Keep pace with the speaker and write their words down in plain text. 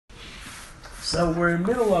So we're in the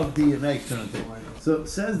middle of the next thing. So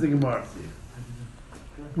says the Gemara.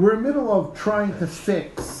 We're in the middle of trying to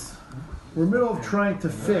fix. We're in the middle of trying to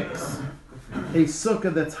fix a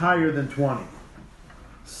sukkah that's higher than 20.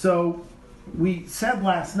 So we said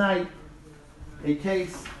last night a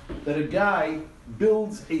case that a guy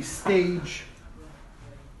builds a stage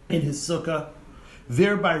in his sukkah,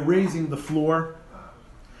 thereby raising the floor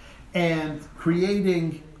and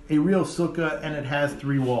creating a real sukkah, and it has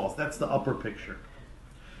 3 walls. That's the upper picture.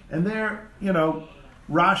 And there,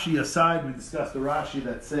 Rashi aside, we discussed the Rashi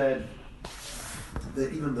that said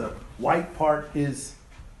that even the white part is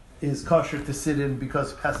kosher to sit in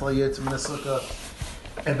because Pesach Yitzim in the sukkah,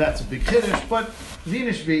 and that's a big kiddush. But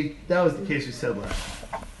Vinishvi, that was the case we said last.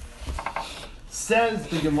 Says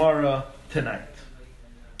the Gemara tonight.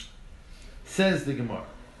 Says the Gemara.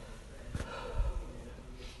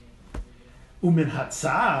 Umin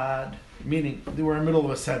hatzad, meaning they were in the middle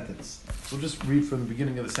of a sentence. We'll just read from the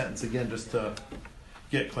beginning of the sentence again just to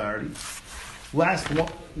get clarity. Last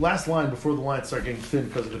line before the lines start getting thin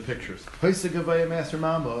because of the pictures. Master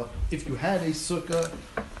Mama, if you had a sukkah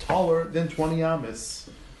taller than 20 amis,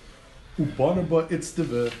 ubanaba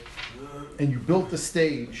itztava, and you built the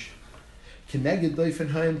stage, keneged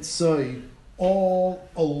leifenheim tzai, all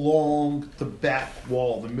along the back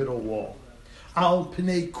wall, the middle wall, al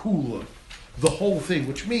pnei kula, the whole thing,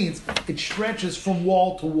 which means it stretches from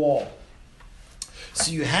wall to wall.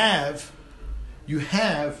 So you have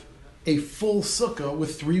a full sukkah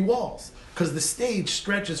with 3 walls, because the stage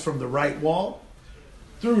stretches from the right wall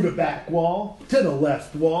through the back wall to the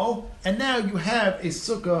left wall, and now you have a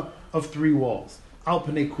sukkah of 3 walls. Al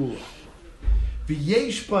pnei kula.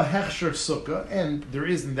 V'yesh ba hechsher sukkah, and there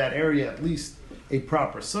is in that area at least a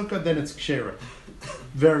proper sukkah, then it's kshera.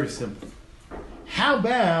 Very simple. How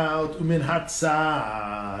about umin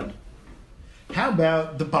hatzad? How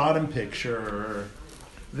about the bottom picture?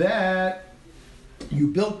 That you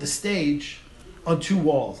built the stage on 2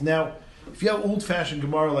 walls. Now, if you have old-fashioned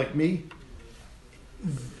Gemara like me,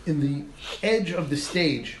 in the edge of the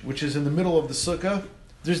stage, which is in the middle of the sukkah,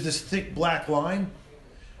 there's this thick black line.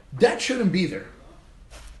 That shouldn't be there,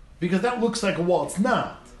 because that looks like a wall. It's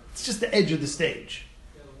not. It's just the edge of the stage.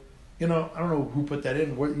 I don't know who put that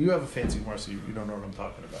in. You have a fancy Gemara, so you don't know what I'm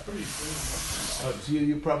talking about. So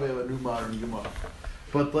you probably have a new modern Gemara.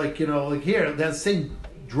 But like here, that same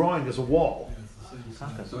drawing is a wall.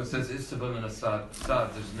 So it says Istabim and Asad.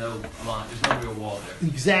 There's no line. There's no real wall there.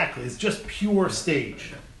 Exactly. It's just pure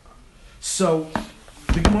stage. So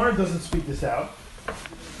the Gemara doesn't speak this out.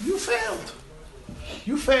 You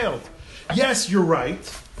failed. Yes, you're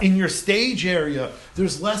right. In your stage area,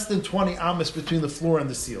 there's less than 20 amas between the floor and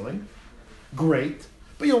the ceiling. Great.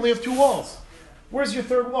 But you only have 2 walls. Where's your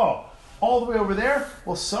 3rd wall? All the way over there?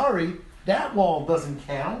 Well, sorry, that wall doesn't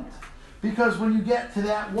count, because when you get to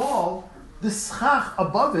that wall, the schach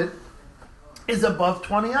above it is above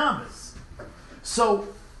 20 amas. So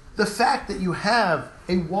the fact that you have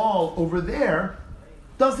a wall over there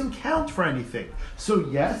doesn't count for anything. So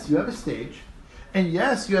yes, you have a stage, and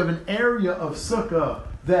yes, you have an area of sukkah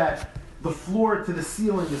that the floor to the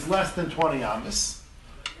ceiling is less than 20 amas.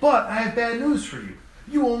 But I have bad news for you.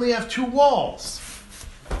 You only have 2 walls.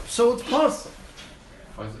 So it's possible.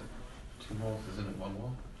 Why is it 2 walls? Isn't it 1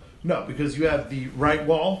 wall? No, because you have the right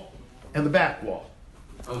wall and the back wall.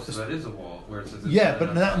 Oh, so that is a wall where it says. Yeah,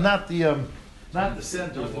 but not the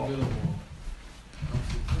center wall.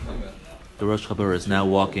 The Rosh Chabur is now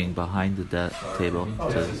walking behind the table.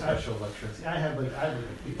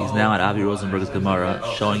 He's now at Avi Rosenberg's Gemara,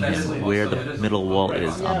 showing him where the middle wall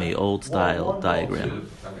is on the old style diagram.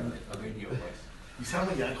 You sound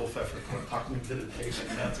like Yankel Pfeffer when talking to the patient.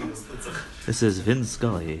 This is Vin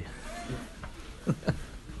Scully.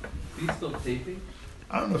 He's still taping?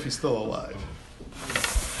 I don't know if he's still alive.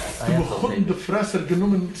 I am still taping.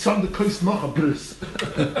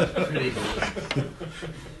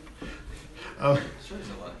 Oh, Sure,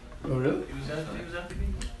 he's alive. oh, really? He was at the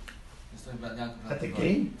game? At the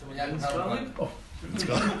game? Oh, Vince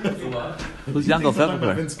Scully. Who's Yankel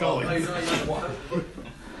Pfeffer? Vince Scully.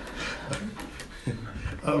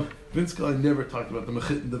 Vince Scully never talked about the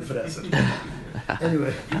Mechit and the Fressen.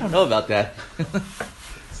 Anyway. I don't know about that.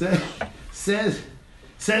 Says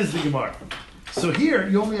the Gemara. So here,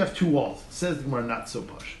 you only have 2 walls. Says the Gemara, not so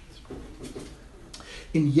posh.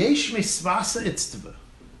 In Yesh Misvasa Itztava.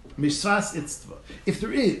 Misvas Itztava. If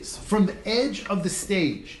there is, from the edge of the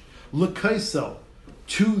stage, L'kaisel,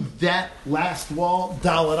 to that last wall,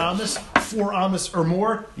 Dalet Amis, 4 Amis or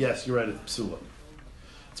more, yes, you're right, it's Psula.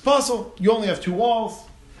 It's possible. You only have 2 walls.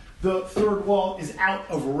 The 3rd wall is out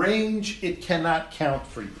of range. It cannot count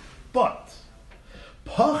for you. But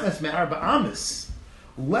Pachas me'arba amis,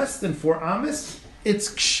 less than 4 amis, it's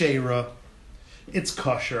kshera, it's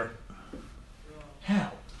kosher.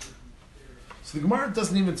 How? So the Gemara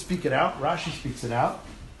doesn't even speak it out. Rashi speaks it out.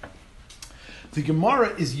 The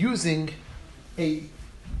Gemara is using a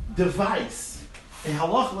device, a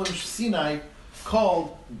halacha l'Rosh Sinai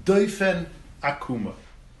called doifen akuma.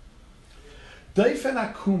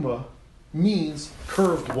 Doifen akuma means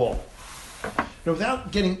curved wall. Now,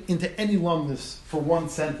 without getting into any lumdus for one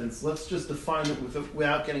sentence, let's just define it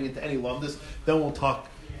without getting into any lumdus. Then we'll talk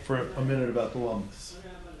for a minute about the lumdus.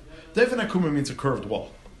 Doifen akuma means a curved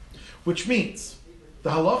wall, which means the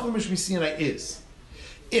halacha l'Rosh Sinai is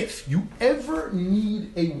if you ever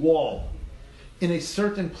need a wall in a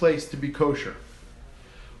certain place to be kosher,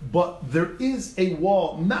 but there is a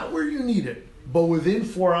wall, not where you need it, but within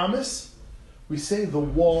 4 amis, we say the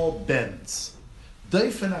wall bends.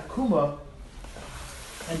 Doifen akuma,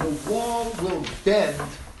 and the wall will bend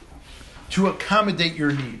to accommodate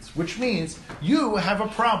your needs, which means you have a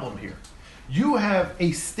problem here. You have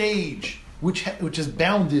a stage which is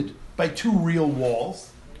bounded by 2 real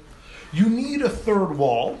walls. You need a 3rd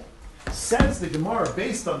wall. Says the Gemara,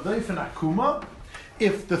 based on Doifen akuma,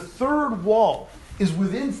 if the 3rd wall is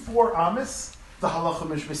within 4 amis, the halacha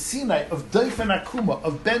mishmah Sinai of Doifen akuma,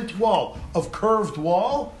 of bent wall, of curved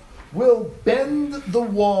wall, will bend the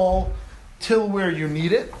wall till where you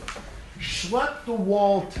need it, schlep the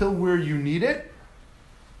wall till where you need it,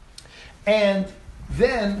 and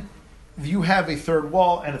then you have a 3rd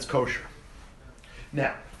wall and it's kosher.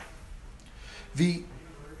 Now, the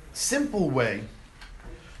simple way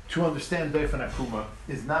to understand Doifen akuma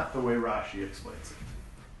is not the way Rashi explains it.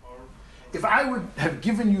 If I would have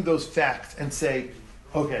given you those facts and say,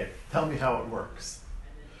 okay, tell me how it works,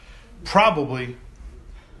 probably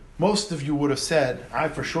most of you would have said, I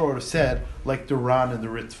for sure would have said, like the Ran and the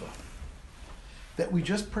Ritva, that we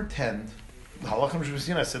just pretend, the Halakha Mishmah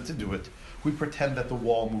Sinai said to do it, we pretend that the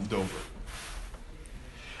wall moved over.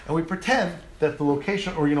 And we pretend that the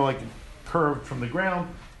location, or like curved from the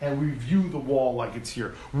ground, and we view the wall like it's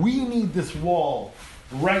here. We need this wall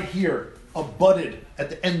right here, abutted at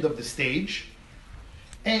the end of the stage,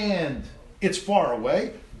 and it's far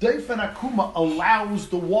away. Doifen akuma allows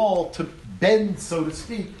the wall to bend, so to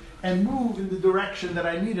speak, and move in the direction that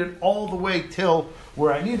I need it all the way till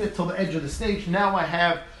where I need it, till the edge of the stage. Now I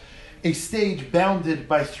have a stage bounded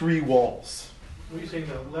by 3 walls. Are you saying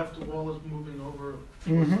the left wall is moving over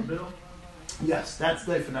towards the middle? Yes, that's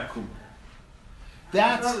Doifen akuma.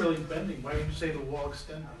 It's not really bending. Why didn't you say the wall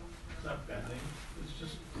extended? It's not bending.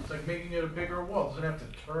 It's like making it a bigger wall. It doesn't have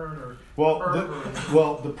to turn or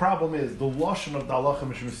Well, the problem is the lashon of the halacha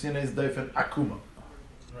mishmah Sinai is Doifen akuma.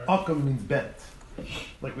 Right. Akum means bent,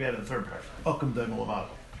 like we had in the 3rd paragraph. Akum doifen lamado.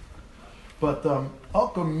 But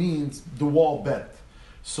akum means the wall bent.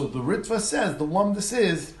 So the Ritva says the lumdus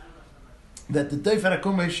is that the Doifen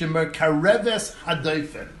akuma is shemer kareves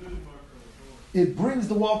hadoifen. It brings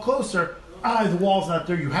the wall closer. The wall's not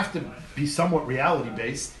there. You have to be somewhat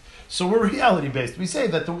reality-based. So we're reality-based. We say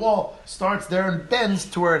that the wall starts there and bends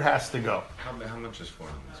to where it has to go. How much is 4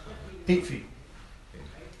 amis? 8 feet.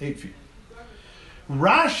 8 feet.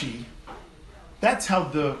 Rashi, that's how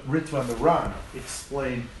the Ritva and the Ran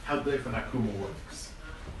explain how Doifen akuma works.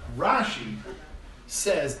 Rashi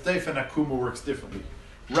says Doifen akuma works differently.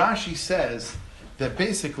 Rashi says that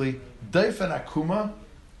basically Doifen akuma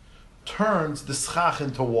turns the schach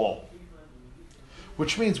into wall.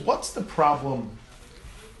 Which means, what's the problem?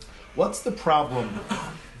 What's the problem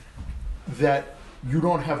that you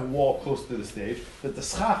don't have a wall close to the stage? That the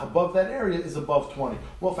schach above that area is above 20.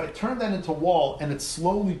 Well, if I turn that into wall and it's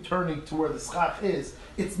slowly turning to where the schach is,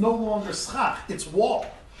 it's no longer schach, it's wall.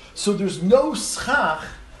 So there's no schach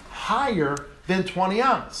higher than 20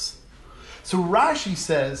 amas. So Rashi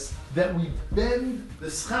says that we bend the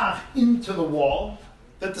schach into the wall,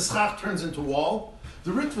 that the schach turns into wall.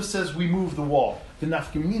 The Ritva says we move the wall. The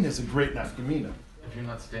nafkamina is a great nafkamina. If you're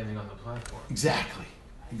not standing on the platform. Exactly.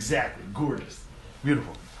 Gorgeous.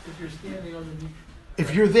 Beautiful. If you're standing underneath,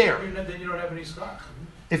 If you're there. then you don't have any stock.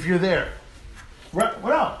 If you're there. Right,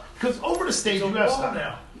 well, because over the stage It's a you have wall stuff.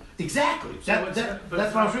 now. Exactly. So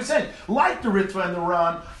That's what I was saying. Like the Ritva and the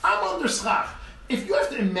Ran, I'm under schach. If you have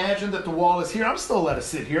to imagine that the wall is here, I'm still allowed to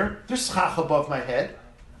sit here. There's schach above my head.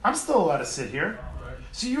 I'm still allowed to sit here.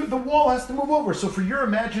 So the wall has to move over. So for your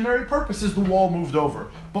imaginary purposes, the wall moved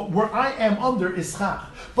over. But where I am under is schach.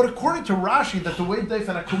 But according to Rashi, that the way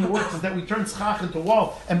Doifen akuma works is that we turn schach into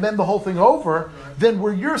wall and bend the whole thing over, then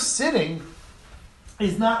where you're sitting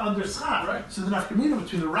is not under schach. Right. So the nafkamina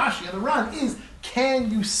between the Rashi and the Ran is,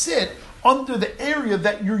 can you sit under the area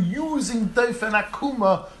that you're using Daifen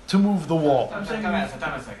Akuma to move the wall. Time a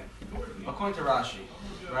second. According to Rashi,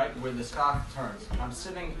 right, where the schach turns, I'm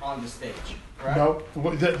sitting on the stage, correct? No,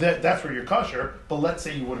 that's where you're kosher, but let's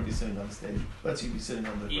say you wouldn't be sitting on the stage. Let's say you'd be sitting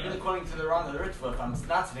on the Even ground. according to the Ran of the Ritva, if I'm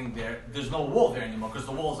not sitting there, there's no wall there anymore because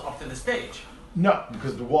the wall's up to the stage. No,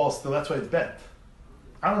 because the wall still, that's why it's bent.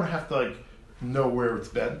 I don't have to know where it's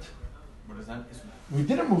bent. What is that? We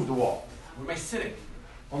didn't move the wall. Where am I sitting?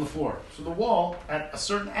 On the floor. So the wall, at a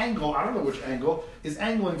certain angle, I don't know which angle, is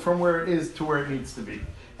angling from where it is to where it needs to be.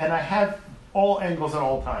 And I have all angles at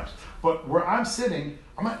all times. But where I'm sitting,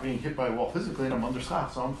 I'm not being hit by a wall physically, and I'm under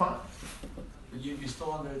schach, so I'm fine. But you're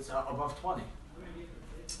still under, it's above 20.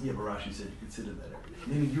 Yeah, but Rashi said you could sit in that area.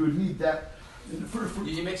 Meaning you would need that.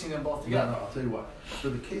 You're mixing them both No, together. I'll tell you what. For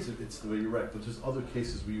the case of it's the way you're right, but there's other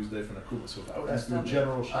cases we use Daifen Akuma. So if I would ask you a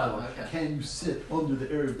general shalom, can you sit under the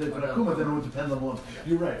area of Daifen Akuma? Then it would depend on one.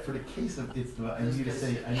 You're right. For the case of it's the I need to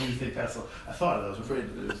say Tassel. I thought I was afraid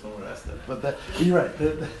that there was someone asked that, but you're right.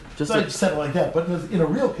 So I just said it like that. But in a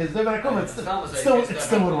real case, Daifen Akuma, it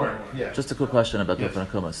still would work. Yeah. Just a quick question about Daifen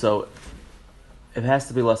Akuma. So it has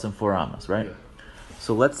to be less than 4 amas, right? Yeah.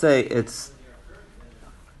 So let's say it's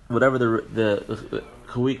whatever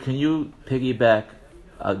can you piggyback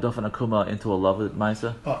Daifen Akuma into a Lavud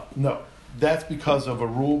Maisa? No, that's because of a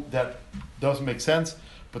rule that doesn't make sense.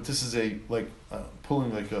 But this is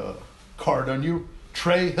pulling like a card on you.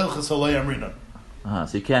 Trey Hilchas Alei Amrina.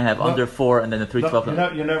 So you can't have under 4 and then the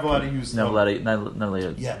 312. You're never allowed to use. Never allowed to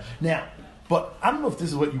use. Yeah. Now, but I don't know if this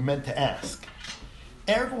is what you meant to ask.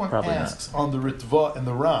 Everyone Probably asks on the Ritva and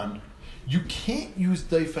the Ran, you can't use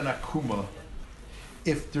Daifen Akuma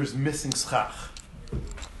if there's missing schach.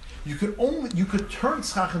 You could turn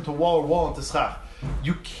schach into wall or wall into schach.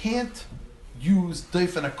 You can't use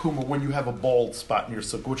Daifen Akuma when you have a bald spot in your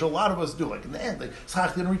sukkah, which a lot of us do. Like in the end,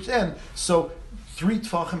 schach didn't reach the end, so 3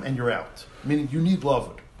 tfachim and you're out. Meaning you need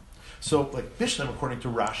lavud. So like Bishlam, according to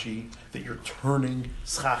Rashi, that you're turning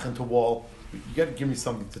schach into wall. You got to give me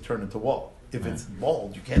something to turn into wall. If it's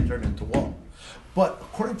bald, you can't turn it into wall. But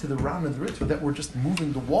according to the Ram and the Ritva, that we're just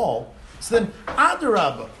moving the wall. So then,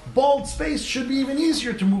 Adarabba, bald space should be even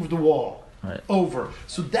easier to move the wall over.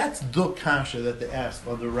 So that's the kasha that they ask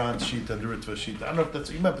on the Ran sheet and the Ritva sheet. I don't know if that's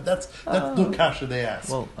what you meant, but that's the kasha they ask.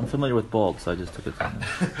 Well, I'm familiar with bald, so I just took it from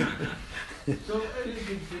there. So,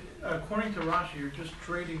 according to Rashi, you're just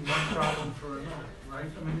trading one problem for another, right?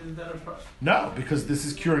 I mean, isn't that a problem? No, because this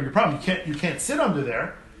is curing your problem. You can't sit under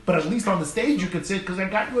there. But at least on the stage you could sit because I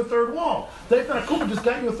got you a third wall. Daifen Akuma just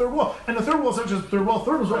got you a third wall. And the third wall is not just a third wall.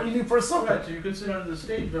 Third was what you need for a sukkah. Right, so you could sit under the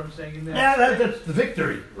stage, but I'm saying in that. Yeah, that's the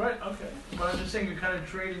victory. Right, okay. But I'm just saying you're kind of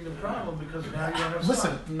trading the problem because now you don't have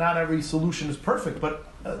Listen, spots. not every solution is perfect, but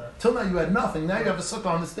till now you had nothing. Now you have a sukkah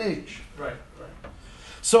on the stage. Right.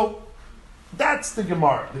 So that's the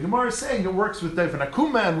Gemara. The Gemara is saying it works with Daifen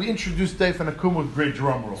Akuma, and we introduced Daifen Akuma with great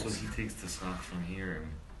drum rolls. So he takes the schach from here and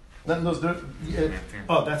That's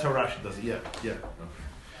how Rashi does it. Yeah. okay.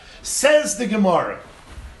 Says the Gemara.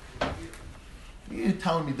 You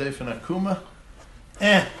telling me Daifen Akuma?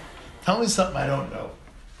 Tell me something I don't know.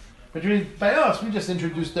 But by us, we just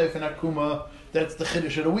introduced Daifen Akuma. That's the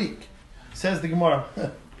Chiddush of the week. Says the Gemara.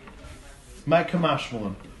 My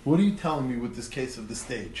Kamashmalan. What are you telling me with this case of the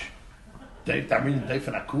stage? Daifen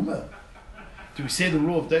Akuma? Do we say the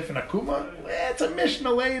rule of Daifen Akuma? It's a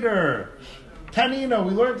Mishnah later. Tanina,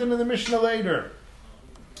 we learned it in the Mishnah later.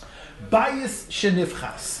 Bayis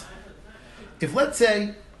shenifchas. If let's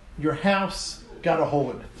say your house got a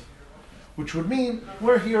hole in it, which would mean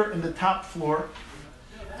we're here in the top floor,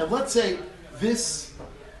 and let's say this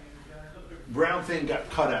brown thing got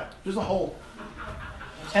cut out. There's a hole.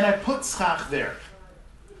 And I put schach there.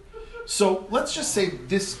 So let's just say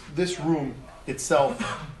this room itself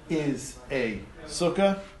is a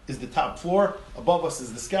sukkah, is the top floor, above us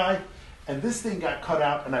is the sky, and this thing got cut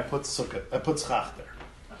out and I put schach there.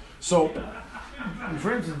 So,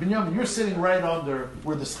 for instance, Binyamin, you're sitting right under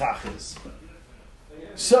where the schach is.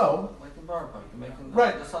 So, Like the bar park, making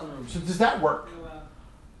right. the sunroom. So does that work?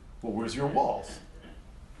 Well, where's your walls?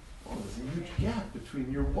 Well, there's a huge gap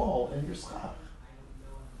between your wall and your schach.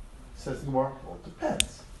 Says the Gemara, well, it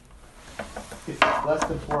depends. If it's less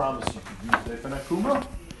than 4 amas, you can use Daifen Akuma.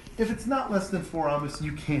 If it's not less than 4 amas,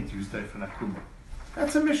 you can't use Daifen Akuma.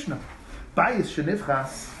 That's a Mishnah. Bayis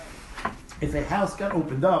shenifchas. If a house got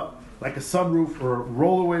opened up, like a sunroof or a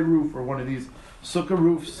rollaway roof or one of these sukkah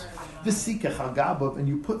roofs, v'sikach hagabav, and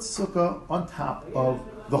you put sukkah on top of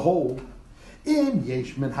the hole, im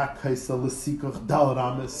yesh min hakaisa l'sikach dal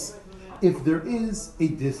ramis, if there is a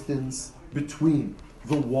distance between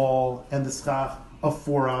the wall and the schach of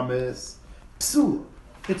 4 amas, psul,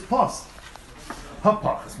 it's plus.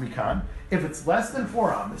 Hapachas mikan. If it's less than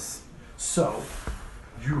 4 amas, so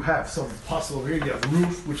you have some puzzle over here. You have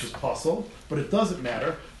roof, which is puzzle, but it doesn't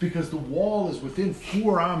matter because the wall is within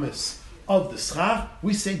 4 amas of the schach.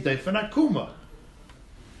 We say deifen akuma.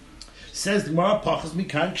 Says the Gemara, pachas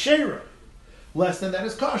mikan ksheira. Less than that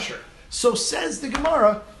is kosher. So says the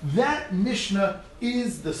Gemara, that Mishnah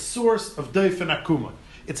is the source of deifen akuma.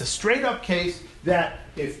 It's a straight up case that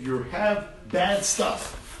if you have bad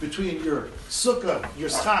stuff between your sukkah, your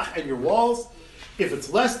schach, and your walls, if it's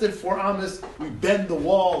less than 4 amas, we bend the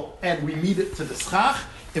wall and we meet it to the schach.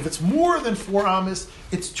 If it's more than 4 amas,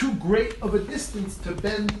 it's too great of a distance to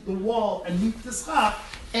bend the wall and meet the schach,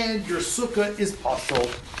 and your sukkah is pasul.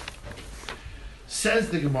 Says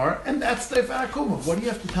the Gemara, and that's deifen akuma. What do you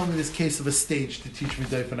have to tell me this case of a stage to teach me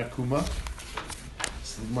deifen akuma?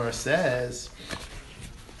 So the Gemara says,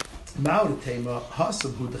 Ma'udatema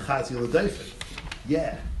hasabu dechazi l'deifen.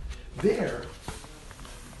 Yeah, there,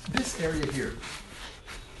 this area here,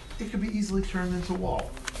 it could be easily turned into a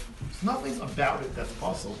wall. There's nothing about it that's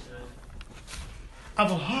possible.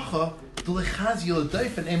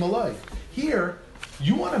 Here,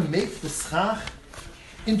 you want to make the schach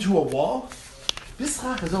into a wall? This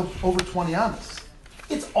schach is over 20 amas.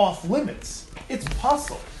 It's off limits. It's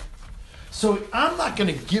puzzle. So I'm not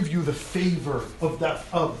going to give you the favor of that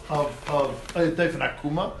of deifen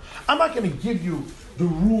akuma. I'm not going to give you the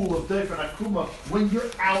rule of deifen akuma when you're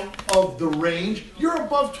out of the range. You're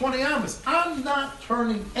above 20 amas. I'm not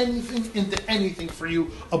turning anything into anything for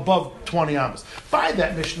you above 20 amas. By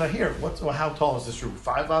that Mishnah here, how tall is this roof?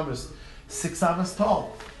 5 amas, 6 amas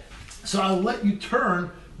tall. So I'll let you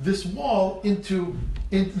turn this wall into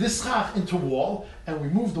this schach into wall, and we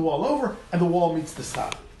move the wall over, and the wall meets the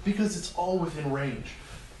schach. Because it's all within range.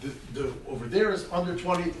 The over there is under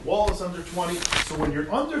 20, the wall is under 20. So when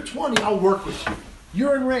you're under 20, I'll work with you.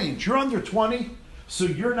 You're in range. You're under 20, so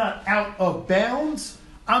you're not out of bounds.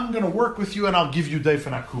 I'm going to work with you and I'll give you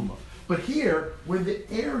deifen akuma. But here, when the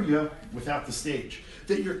area, without the stage,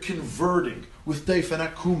 that you're converting with deifen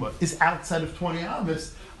akuma is outside of 20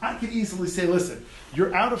 amas, I could easily say, listen,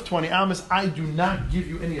 you're out of 20 amas, I do not give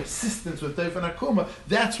you any assistance with deifen akuma.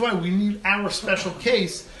 That's why we need our special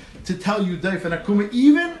case to tell you deifen akuma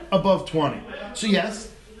even above 20. So yes,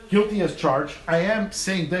 guilty as charged. I am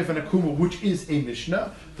saying deifen akuma, which is a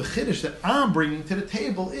Mishnah. The chiddush that I'm bringing to the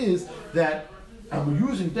table is that I'm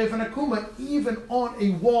using deifen akuma even on a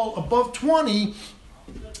wall above 20,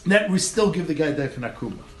 that we still give the guy deifen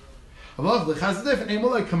akuma.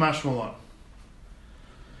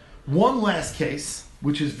 One last case,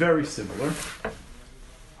 which is very similar.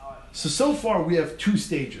 So far we have 2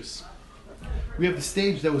 stages. We have the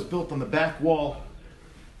stage that was built on the back wall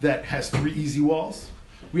that has 3 easy walls.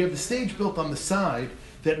 We have the stage built on the side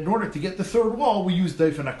that in order to get the 3rd wall, we use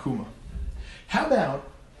deifen akuma. How about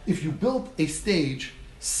if you built a stage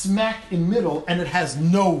smack in middle and it has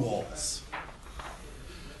no walls?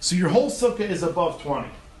 So your whole sukkah is above 20.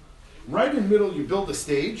 Right in middle, you build a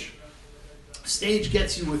stage. Stage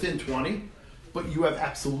gets you within 20, but you have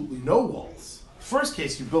absolutely no walls. First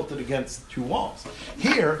case, you built it against 2 walls.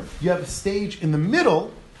 Here, you have a stage in the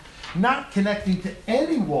middle, not connecting to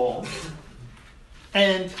any walls,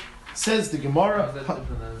 and says the Gemara. How's that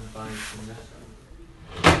different than buying from this?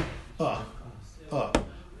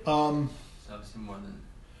 It's obviously more than,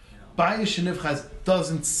 Bayish Nivchaz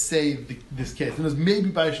doesn't say this case. And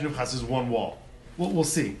maybe Bayish Nivchaz is 1 wall. We'll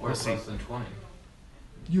see. Or it's less than 20.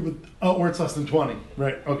 Or it's less than 20.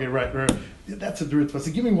 Right. Okay, right. That's a Dritva.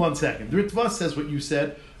 So give me 1 second. Dritva says what you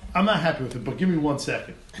said. I'm not happy with it, but give me 1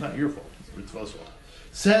 second. It's not your fault. It's Dritva's fault.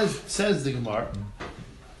 Says the Gemara.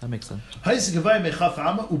 That makes sense.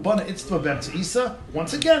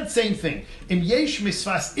 Once again, same thing.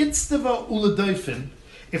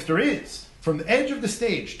 If there is, from the edge of the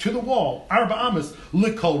stage to the wall, arba amas,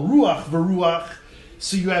 likal ruach v'ruach,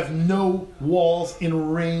 so you have no walls in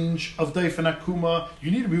range of deifen akuma. You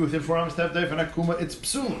need to be within 4 amas to have deifen akuma. It's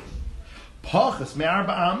psulim. Pachas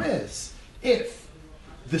me'arba amas. If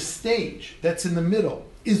the stage that's in the middle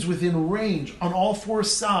is within range on all 4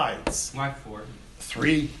 sides. Why 4?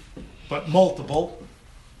 3, but multiple.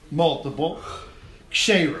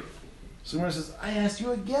 Ksherim. So Gemara says, I asked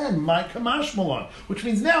you again, my kamash malon, which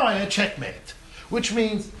means now I had checkmate. Which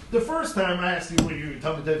means the first time I asked you, will you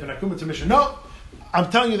tell me deifen akuma to mission? No, I'm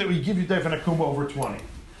telling you that we give you deifen akuma over 20.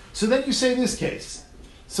 So then you say this case.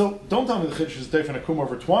 So don't tell me the chiddush is deifen akuma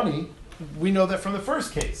over 20. We know that from the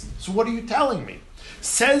first case. So what are you telling me?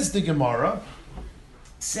 Says the Gemara,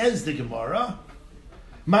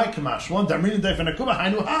 my kamashwan, damrin deifen akuma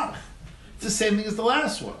hainu hach. It's the same thing as the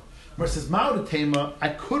last one. Where it says, Ma'udatema, I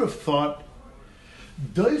could have thought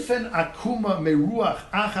Doifen akuma meruach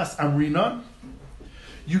achas amrinan.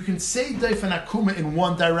 You can say doifen akuma in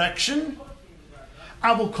one direction.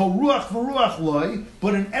 Avol kol ruach v'ruach loy.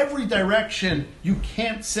 But in every direction, you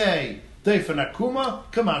can't say doifen akuma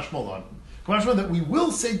kamash malon. Kamash malon that we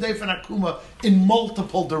will say doifen akuma in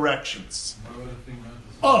multiple directions.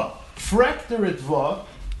 Frekter itva,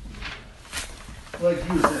 like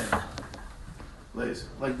you were saying,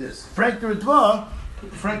 like this. Frekter itva.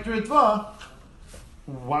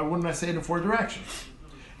 Why wouldn't I say it in four directions?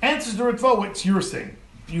 Answers the Ritva, what you're saying,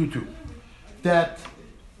 you two, that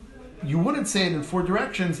you wouldn't say it in four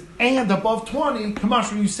directions and above 20,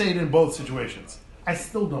 Kamashra, you say it in both situations. I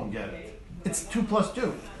still don't get it. It's 2 plus 2.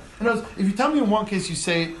 In other words, if you tell me in one case you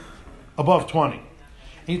say it above 20, and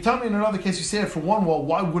you tell me in another case you say it for one wall,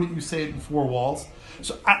 why wouldn't you say it in four walls?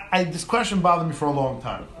 So this question bothered me for a long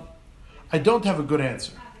time. I don't have a good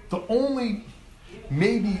answer. The only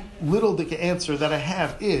maybe little dick answer that I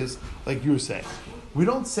have is, like you were saying, we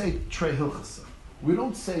don't say trei hilchasa. We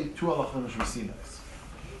don't say tu alachim shmesinas.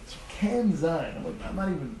 So Ken Zayin, I'm not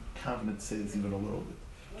even confident to say this even a little bit.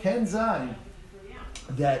 Ken Zayin,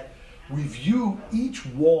 that we view each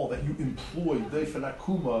wall that you employ, Doifen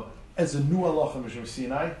Akuma, as a new alachim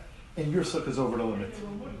shmesinai, and your sukkah is over the limit.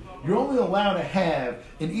 You're only allowed to have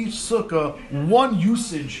in each sukkah one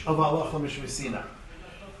usage of alachim shmesinai.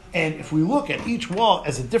 And if we look at each wall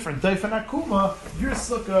as a different Doifen Akuma, your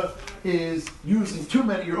sukkah is using too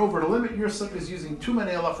many, you're over the limit, your sukkah is using too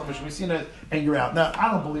many alachim shmesinas, and you're out. Now,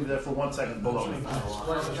 I don't believe that for 1 second below me.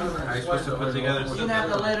 Are you supposed to put together? You have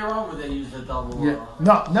to later on where they use the double.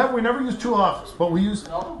 No, we never use two halachas, but we use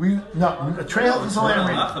a trail is only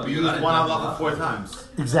We use one halacha 4 times.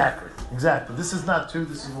 Exactly. This is not 2.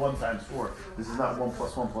 This is 1 times 4. This is not 1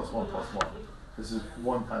 plus 1 plus 1 plus 1. This is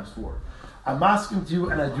 1 times 4. I'm asking to you,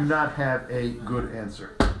 and I do not have a good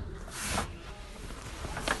answer.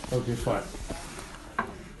 Okay, fine.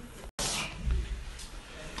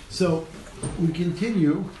 So we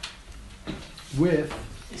continue with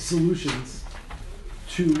solutions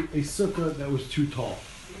to a sukkah that was too tall.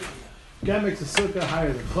 Guy makes a sukkah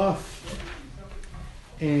higher than chaf,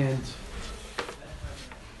 and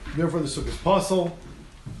therefore the sukkah is puzzle,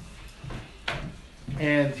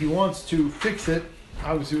 and he wants to fix it,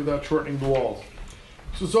 obviously without shortening the walls.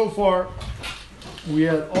 So far, we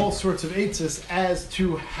had all sorts of eitzes as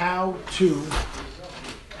to how to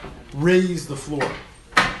raise the floor.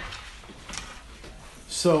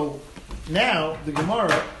 So now the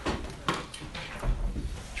Gemara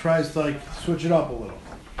tries to switch it up a little.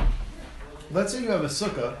 Let's say you have a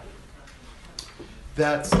sukkah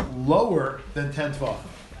that's lower than 10 tvachim.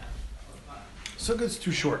 Sukkah's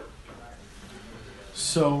too short.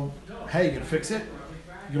 So how are you going to fix it?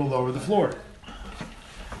 You're going to lower the floor.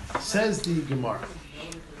 Says the Gemara.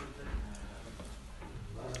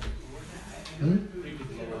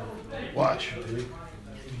 Watch.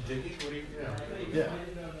 Yeah.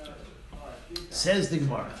 Says the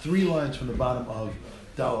Gemara. 3 lines from the bottom of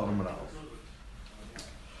Daled Amud Aleph.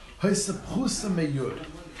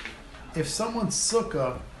 If someone's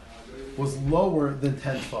sukkah was lower than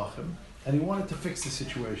 10 tvachim, and he wanted to fix the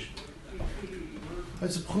situation,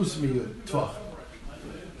 and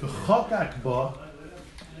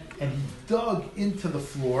he dug into the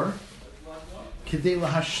floor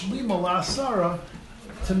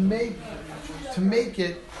to make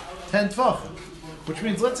it 10 tvachim, which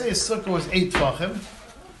means let's say his sukkah was 8 tvachim,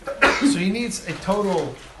 so he needs a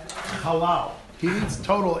total halal. He needs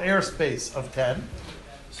total airspace of 10,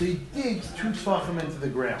 so he digs 2 tvachim into the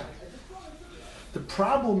ground. The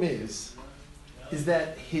problem is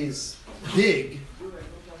that his dig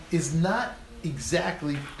is not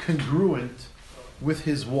exactly congruent with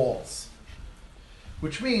his walls.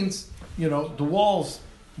 Which means, the walls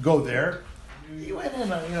go there. He went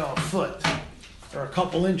in a foot or a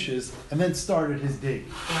couple inches and then started his dig.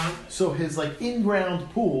 So his in-ground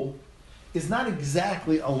pool is not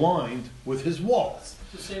exactly aligned with his walls.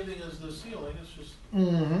 It's the same thing as the ceiling. It's just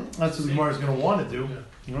That's what the Gemara is going to want to do.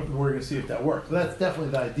 We're going to see if that works. But that's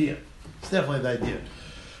definitely the idea. It's definitely the idea.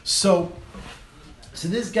 So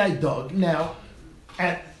this guy dug. Now,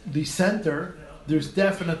 at the center, there's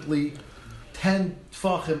definitely 10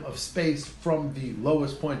 tfachim of space from the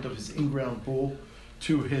lowest point of his in-ground pool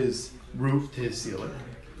to his roof, to his ceiling.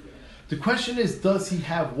 The question is, does he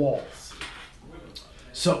have walls?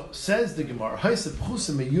 So, says the Gemara,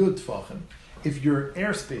 if your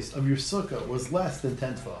airspace of your sukkah was less than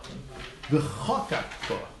 10 tfachim,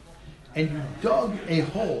 and you dug a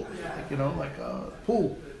hole, like a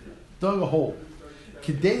pool, dug a hole,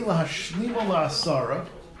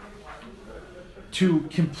 to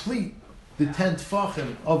complete the 10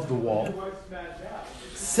 tfachim of the wall.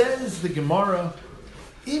 Says the Gemara,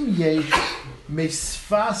 Im yesh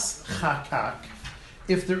mesfas chakak,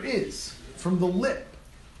 if there is from the lip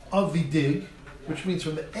of the dig, which means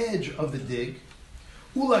from the edge of the dig,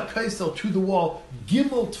 ula kaisel to the wall,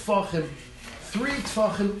 gimel tfachim, 3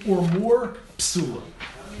 tfachim or more, psula.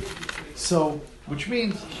 So, which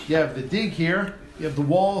means you have the dig here, you have the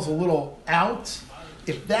walls a little out.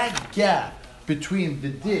 If that gap between the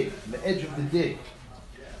dig, the edge of the dig,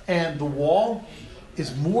 and the wall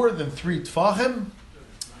is more than 3 tfachim,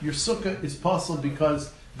 your sukkah is puzzled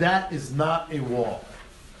because that is not a wall.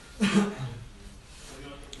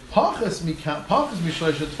 Pachas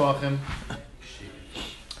mishleisha tfachim,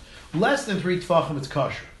 less than 3 tfachim, it's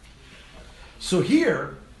kosher. So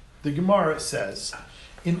here, the Gemara says,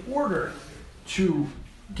 in order to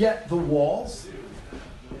get the walls,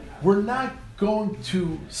 we're not going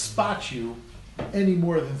to spot you any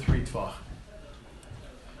more than 3 tfachim.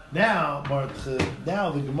 Now,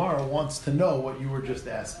 the Gemara wants to know what you were just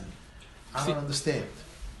asking. I don't understand.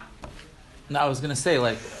 No, I was going to say,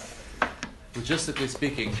 like, logistically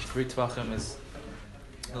speaking, 3 tvachim is,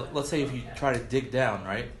 let's say if you try to dig down,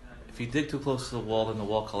 right? If you dig too close to the wall, then the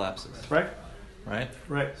wall collapses. Right? Right?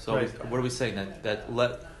 Right. So right. what are we saying? That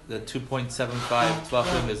the 2.75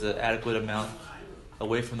 tvachim is an adequate amount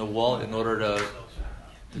away from the wall in order to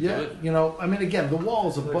do it? You know, I mean, again, the wall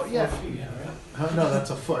is no, that's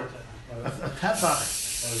a foot. A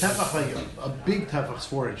tefach, like a big tefach is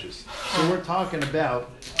 4 inches. So we're talking about,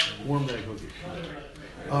 warm that I go get.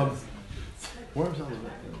 Worms on the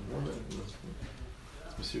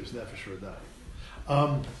mysterious nefesh or die.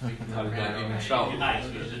 Ice.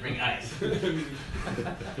 You just bring ice.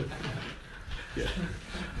 Yeah.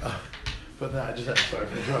 But no, I just had to start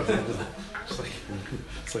from drugs.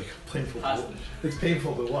 It's like painful. It's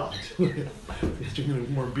painful to watch.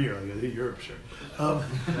 Drinking more beer, like a Europe shirt.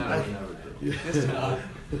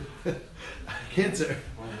 Cancer.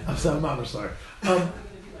 I'm sorry.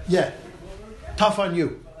 Yeah. Tough on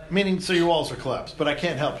you. Meaning, so your walls are collapsed, but I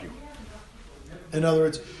can't help you. In other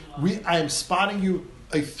words, I am spotting you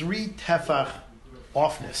a 3 tefach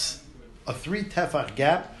offness, a 3 tefach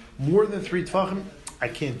gap, more than 3 tefachim. I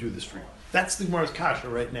can't do this for you. That's the Gemara's kasha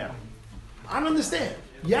right now. I don't understand.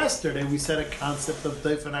 Yesterday we said a concept of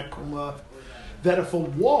Dofen Akuma, that if a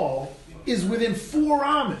wall is within 4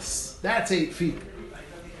 amas, that's 8 feet,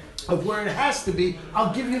 of where it has to be,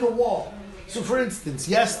 I'll give you the wall. So for instance,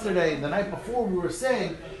 yesterday, the night before, we were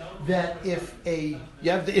saying that if you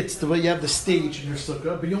have the stage in your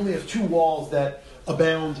sukkah, but you only have 2 walls that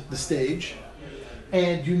abound the stage,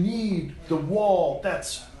 and you need the wall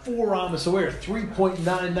that's 4 amas away, or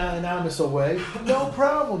 3.99 amas away, no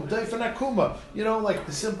problem. Dofen Akuma. You know, like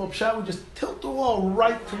the simple pshat, we just tilt the wall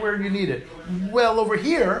right to where you need it. Well, over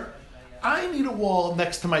here, I need a wall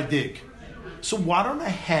next to my dig. So why don't I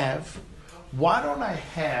have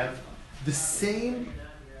the same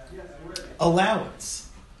allowance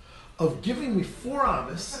of giving me 4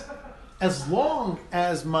 amas, as long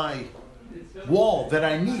as my wall that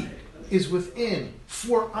I need is within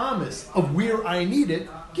 4 amas of where I need it,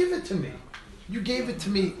 give it to me. You gave it to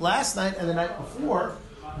me last night and the night before.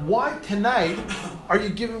 Why tonight are you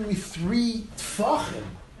giving me 3 tfachim,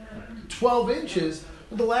 12 inches,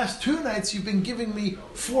 when the last 2 nights you've been giving me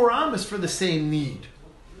 4 amas for the same need?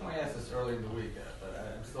 I asked this earlier in the week, but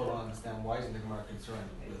I still don't understand why isn't the Gemara concerned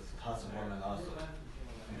with Tasavon and also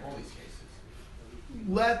in all these cases.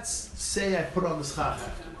 Let's say I put on the schach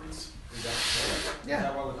afterwards. Is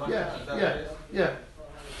that what we're talking about? Is that what it is? Yeah.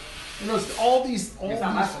 You know, it's all these. It's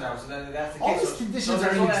not master now, so that's the all case. these conditions so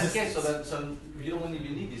are in that's the existence. case. So you don't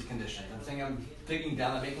even need these conditions. I'm saying I'm digging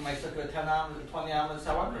down, I'm making my sukkah 10 amas, 20 amas,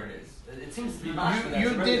 however it is. It seems to be master. You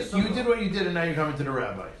did what you did, and now you're coming to the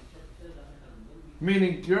rabbi.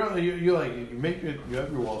 Meaning, you have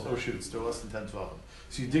your walls. Oh shoot, it's still less than 10, 12.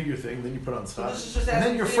 So you dig your thing, then you put on schach, and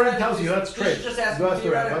then your friend tells you that's great. Just asking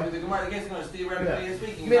theoretically. The Gemara, the case is theoretically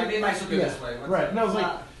speaking. If I made my sukkah this way, right? And I was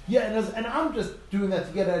like, and I'm just doing that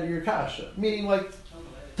to get out of your kasha. Meaning, like,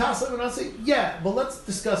 Tasa and Nasi, but let's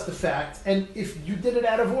discuss the facts. And if you did it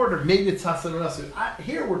out of order, maybe it's Tasa and Nasi.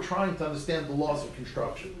 Here we're trying to understand the laws of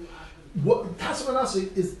construction. What Tasa and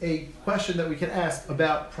Nasi is a question that we can ask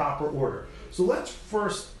about proper order. So let's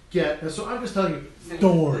first so I'm just telling you,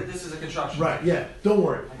 don't worry. This is a construction. Right, don't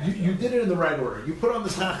worry. You did it in the right order. You put on the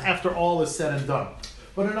schach after all is said and done.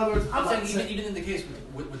 But in other words, I'm saying even in the case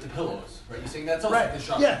with the pillows, right? You're saying that's also right.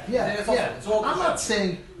 construction. Yeah. It's all I'm not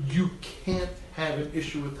saying you can't have an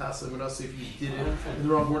issue with Tasa Manasa if you did it in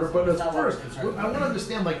the wrong order. But at first, I want to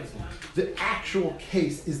understand like the actual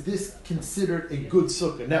case. Is this considered a good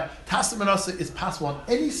sukkah? Now, Tasa Manasa is possible on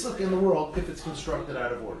any sukkah in the world if it's constructed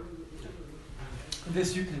out of order.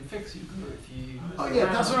 This you can fix. You could if you. Oh yeah,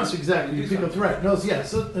 Tasa Manasa exactly. You pick a thread. No, yeah.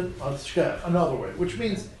 So another way, which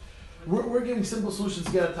means we're getting simple solutions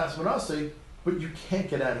to get out of Tasa Manasa, but you can't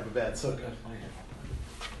get out of a bad sukkah.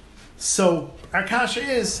 So our kasha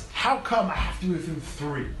is, how come I have to do it within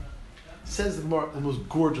 3? Says the Gemara, the most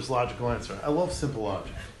gorgeous logical answer. I love simple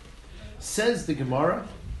logic. Says the Gemara.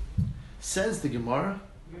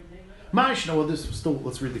 Ma'ishna, well this still,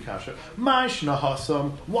 let's read the kasha. Ma'ishna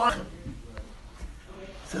hasam wachim.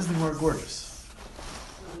 Says the Gemara, gorgeous.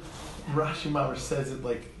 Rashi Mamer says it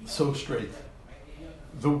like so straight.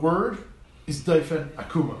 The word is daifen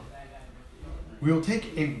akuma. We'll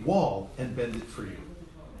take a wall and bend it for you.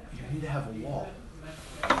 You need to have a wall.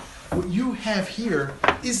 What you have here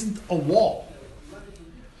isn't a wall.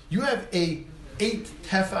 You have a 8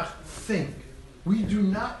 tefach thing. We do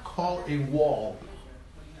not call a wall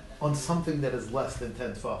on something that is less than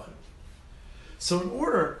 10 tefachim. So in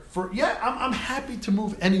order for, I'm happy to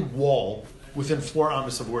move any wall within 4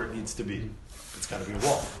 amos of where it needs to be. It's got to be a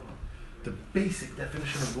wall. The basic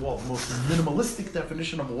definition of the wall, the most minimalistic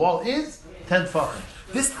definition of the wall is 10 tefachim.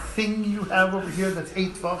 This thing you have over here that's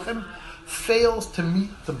 8 tefachim fails to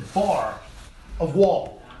meet the bar of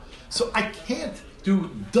wall. So I can't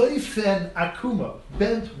do daifen akuma,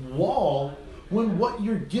 bent wall, when what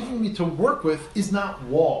you're giving me to work with is not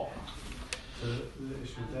wall. So the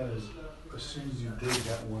issue with that is, as soon as you dig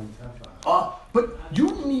that 1 tefach. Oh, but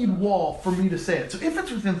you need wall for me to say it. So if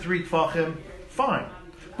it's within 3 tefachim, fine.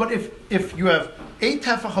 But if you have 8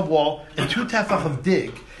 tefach of wall and 2 tefach of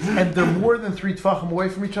dig, and they're more than 3 tefachim away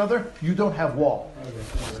from each other, you don't have wall. Okay,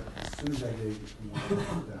 so as soon as I dig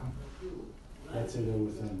down, let's say they're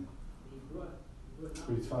within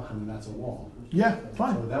 3 tefachim, and that's a wall. Yeah,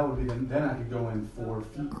 fine. So that would be, then I could go in 4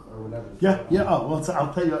 feet or whatever. Yeah. Oh, well, so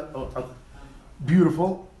I'll tell you.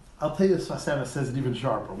 Beautiful. I'll tell you. Sasana says it even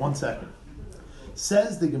sharper. 1 second.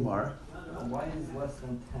 Says the Gemara. Why is less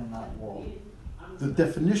than 10 not wall? The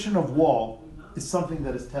definition of wall is something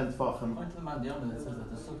that is 10 tefachim. According to the Mandiyama, it says that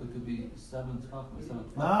the sukkah could be 7 tefachim, 7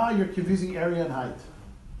 tefachim. Ah, you're confusing area and height.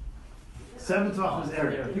 7 tefachim is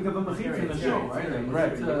area. Think of a mechitza in the show, right?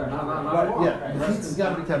 Right. Yeah, the has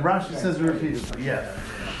got to be 10. Rashi says it repeatedly. Yeah.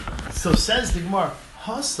 So says the Gemara,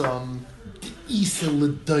 Hasam Isa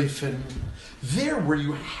L'Daifen. There where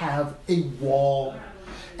you have a wall,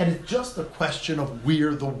 and it's just a question of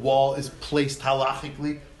where the wall is placed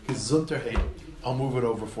halachically. I'll move it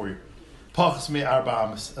over for you. Pachas me arba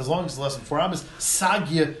amas. As long as it's less than 4 amas,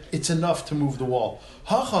 sagya, it's enough to move the wall.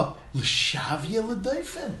 Hacha l'shavia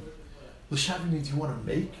l'daifen. L'shavia means you want to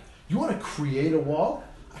make, you want to create a wall.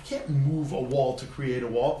 I can't move a wall to create a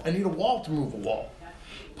wall. I need a wall to move a wall.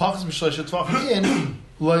 Pachas m'shleisha tvachim in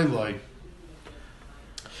loy.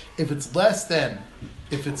 If it's less than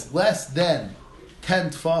 10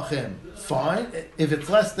 tefachim, fine. If it's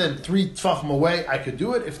less than 3 tefachim away, I could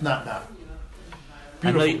do it. If not, not. I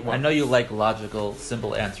know you like logical,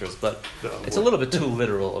 simple answers, but it's a little bit too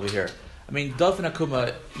literal over here. I mean, Daifen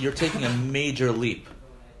Akuma, you're taking a major leap.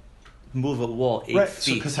 Move a wall 8 right,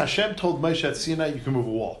 feet. Because Hashem told Moshe at Sinai, you can move a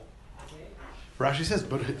wall. Rashi says,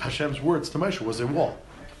 but Hashem's words to Moshe was a wall.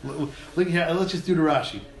 Look here, let's just do the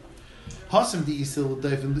Rashi. Hasam di Isil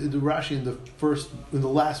Daifen, the Rashi in the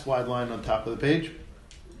last wide line on top of the page.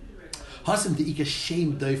 Hasam di Ika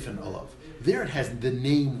Shem Daifen Olav. There it has the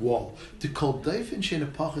name wall. To call Daifen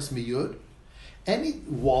Shena Pachas Miyud, any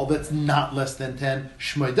wall that's not less than 10,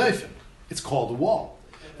 Shmai Daifen. It's called a wall.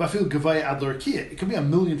 Vafil Gavaya Adler Kia. It can be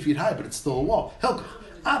 1,000,000 feet high, but it's still a wall. Helkach.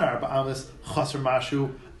 Adar Ba'amas Chaser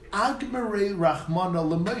Mashu. Agmarei Rachmana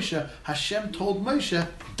LeMoshe. Hashem told Moshe,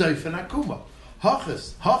 Daifen Akuma.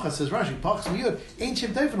 Hachas says Rashi, Pachas Miyud, ain't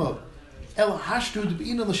Shem Daifen Olav. El Hashtu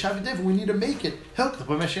D'Beina L'Shavi Daifen. We need to make it. Helkach.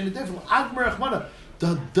 B'Mesheni Daifen. Agmarei Rachmana.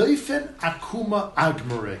 The Daifen Akuma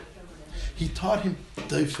Agmare. He taught him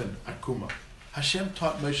Daifen Akuma. Hashem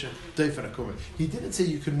taught Moshe Daifen Akuma. He didn't say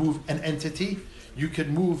you can move an entity, you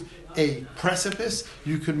can move a precipice,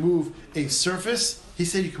 you can move a surface. He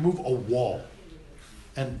said you can move a wall.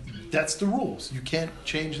 And that's the rules. You can't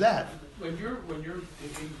change that. When you're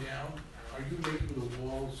digging down, are you making the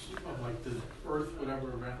walls of like the earth, whatever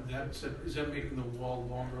around that? Is that making the wall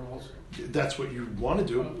longer also? That's what you want to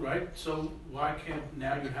do. Right? So why can't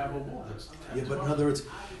now you have a wall that's 10 Yeah, but in 12? other words,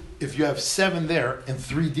 if you have 7 there and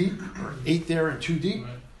 3 deep, or 8 there and 2 deep,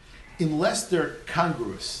 Right. unless they're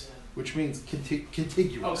congruous, which means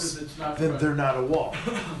contiguous, 'cause it's not then right. they're not a wall.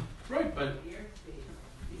 Right, but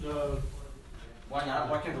Why not?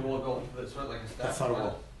 Why can't the wall go into the sort of like a step? That's not a Why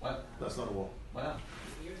wall. What? That's not a wall. Why not?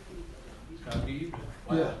 It's gotta be even.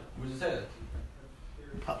 Why Yeah. not? Where does it say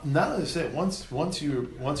that? Not only say it, once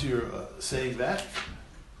you're saying that,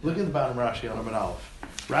 look at the bottom Rashi on Amud Aleph.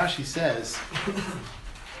 Rashi says,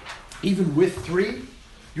 even with 3,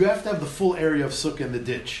 you have to have the full area of sukkah in the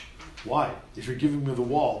ditch. Why? If you're giving me the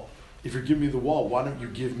wall, why don't you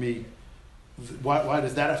give me? Why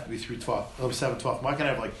does that have to be 7 tefach? Why can't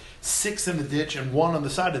I have like 6 in the ditch and 1 on the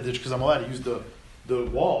side of the ditch because I'm allowed to use the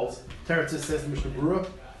walls? Teretz says in Mishnah Berurah,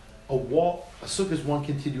 a sukkah is one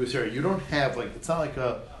continuous area. You don't have it's not like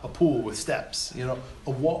a pool with steps. A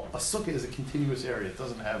sukkah is a continuous area. It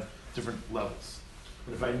doesn't have different levels.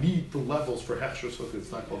 But if I need the levels for hechsher sukkah,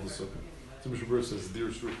 it's not called the sukkah. So Mishnah Berurah says dir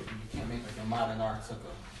sukkah. You can't make like a modern art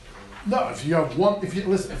sukkah. No, if you have one, if you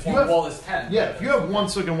One have wall is 10. yeah, if you have one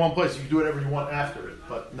sukkah in one place, you can do whatever you want after it,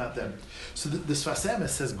 but not then. So the Sfas Emes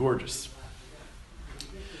says gorgeous.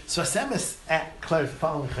 Sfas Emes clarifies the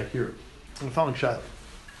following chakir, the following shayla.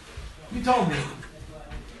 You told me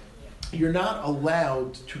you're not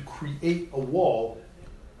allowed to create a wall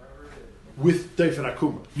with Deifen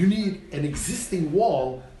Akuma. You need an existing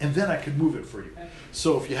wall, and then I could move it for you.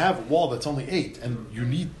 So if you have a wall that's only 8, and you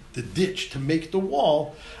need the ditch to make the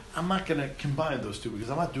wall, I'm not going to combine those two because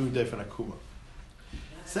I'm not doing Deifen Akuma.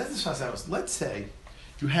 Says the Sfas Emes, let's say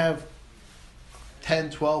you have 10,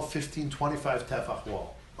 12, 15, 25 tefach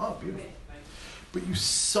wall. Oh, beautiful. But you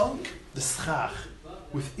sunk the schach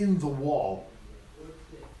within the wall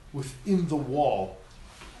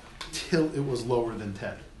till it was lower than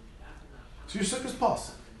 10. So your sukkah is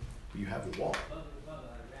possible, but you have a wall.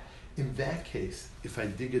 In that case, if I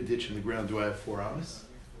dig a ditch in the ground, do I have 4 amas?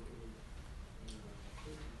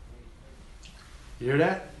 You hear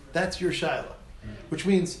that? That's your shaila. Which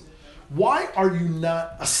means, why are you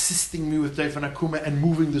not assisting me with Deifen Akuma and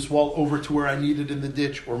moving this wall over to where I need it in the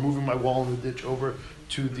ditch, or moving my wall in the ditch over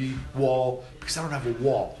to the wall? Because I don't have a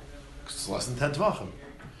wall. Because it's less than 10 tvachim.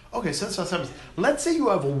 Okay, so that's what happens. Let's say you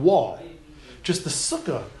have a wall. Just the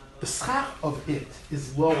sukkah, the schach of it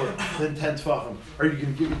is lower than 10 tvachim. Are you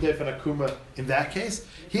going to give me Deifen Akuma in that case?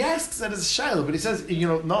 He asks that as a shaila, but he says,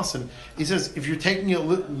 Nasan, he says, if you're taking it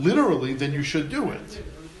literally, then you should do it.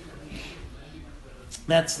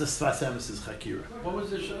 That's the Sfas Emes' chakira. What was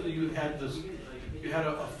the show that you had this? You had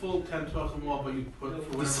a full 10 tvachim wall, but you put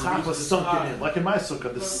for The schach was sunken in. Like in my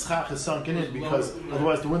sukkah, the schach is sunken in because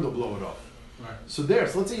otherwise the wind will blow it off. Right. So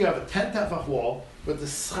let's say you have a 10 tefach wall, but the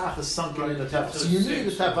schach is sunken in the tefach. So you need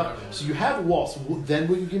a tefach. So you have a wall. So then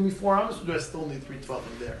will you give me 4 amas, or do I still need 3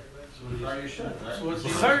 tefachim there? So you should, right? So what's the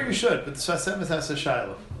L'chayr answer? you should, but the Sfas Emes has a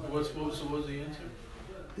shaila. What's the answer?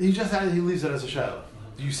 He leaves it as a shaila.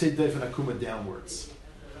 Do you say Deifen Akuma downwards?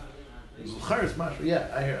 L'chayr is mashma.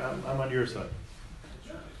 Yeah, I'm on your side.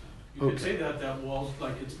 You could say that wall's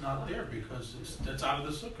like it's not there because that's out of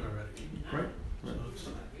the sukkah already. Right.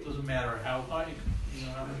 So it doesn't matter how high,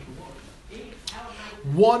 how much you walk.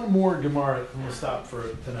 One more Gemara, and we'll stop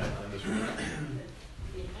for tonight on this one.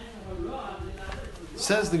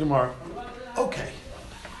 Says the Gemara, okay,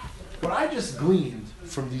 what I just gleaned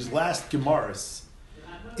from these last Gemaras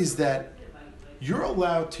is that you're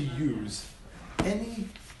allowed to use any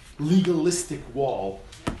legalistic wall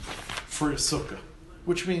for a sukkah,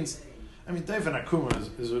 which means, Deifen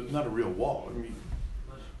Akuma is not a real wall.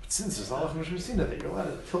 But since there's halach mishmesina that you're allowed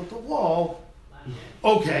to tilt the wall,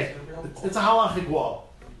 okay, it's a halachic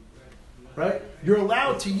wall, right? You're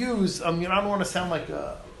allowed to use. I don't want to sound like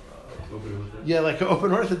like an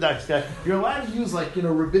open Orthodox guy. You're allowed to use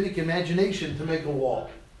rabbinic imagination to make a wall.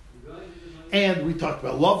 And we talked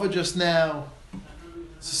about lava just now.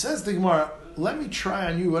 So says the Gemara, let me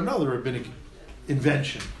try on you another rabbinic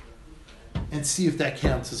invention and see if that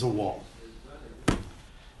counts as a wall.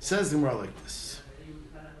 Says the Gemara like this.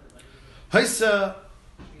 Haisa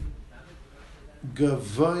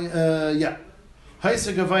Gavaya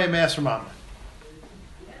Master Mama.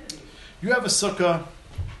 You have a sukkah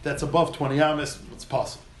that's above 20 amas, it's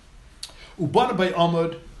possible. Ubana by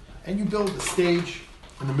Amud, and you build a stage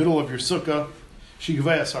in the middle of your sukkah,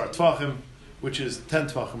 Shigavaya Sar Tvachim, which is 10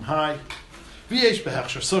 Tvachim high. V'yesh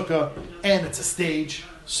behechsher sukkah, and it's a stage,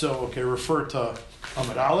 so refer to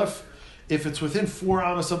Amud Aleph. If it's within 4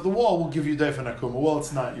 amas of the wall, we'll give you Deifen Akuma. Well,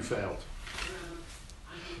 it's not, you failed.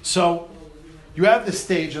 So, you have this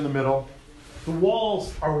stage in the middle. The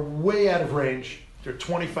walls are way out of range. They're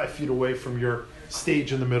 25 feet away from your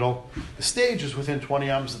stage in the middle. The stage is within 20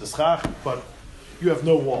 amas of the schach, but you have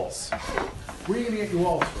no walls. Where are you going to get your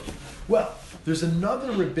walls from? Well, there's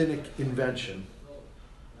another rabbinic invention,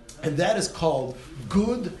 and that is called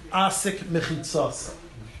Gud Asik Mechitzas.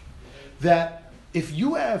 That if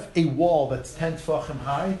you have a wall that's 10 tefachim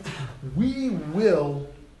high, we will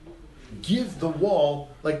give the wall,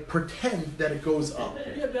 like pretend that it goes up.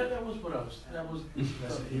 Yeah, that was what I was, that was the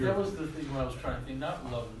thing what I was trying to think,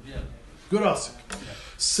 not love it, yeah. Good asik.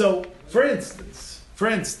 So, for instance,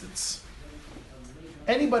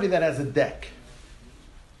 anybody that has a deck,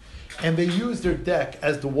 and they use their deck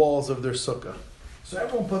as the walls of their sukkah. So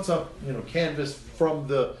everyone puts up, canvas from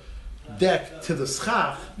the deck to the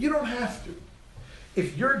schach. You don't have to.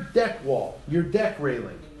 If your deck wall, your deck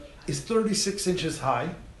railing, is 36 inches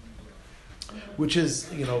high, which is,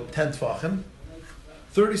 10 tefachim,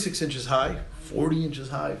 36 inches high, 40 inches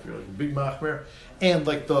high, if you're like a big machmer, and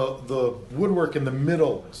like the woodwork in the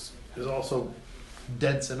middle is also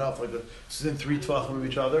dense enough, like it's within 3 tefachim of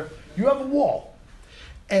each other, you have a wall.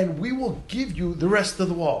 And we will give you the rest of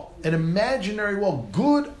the wall. An imaginary wall.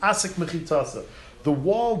 Good asik mechitasa. The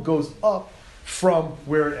wall goes up from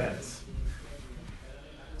where it ends.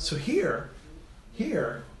 So here,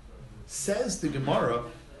 says the Gemara,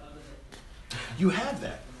 you have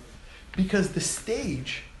that. Because the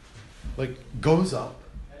stage, goes up,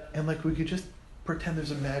 and we could just pretend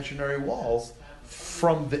there's imaginary walls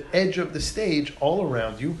from the edge of the stage all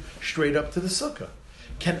around you, straight up to the sukkah.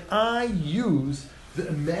 Can I use the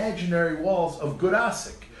imaginary walls of good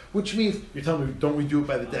asik? Which means, you're telling me, don't we do it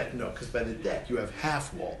by the deck? No, because by the deck you have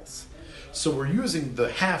half walls. So we're using the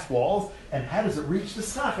half walls, and how does it reach the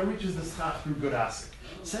schach? It reaches the schach through good asik.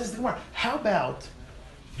 Says the Gemara, how about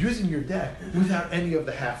using your deck without any of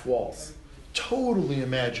the half walls? Totally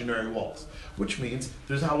imaginary walls. Which means,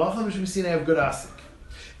 there's a halacha which we've seen I have good asik.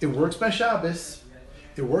 It works by Shabbos,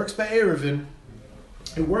 it works by Erevin,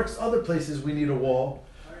 it works other places we need a wall.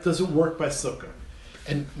 It doesn't work by Sukkah.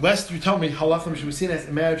 And lest you tell me halachim should be seen as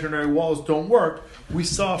imaginary walls don't work, we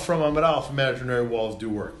saw from Amud Aleph imaginary walls do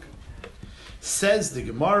work. Says the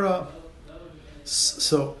Gemara,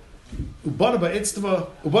 so ubana ba'itzdava,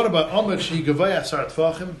 ubana ba'amad shehi gavaya asar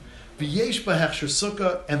tefachim, v'yesh ba'hechsher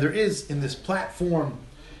sukkah, and there is in this platform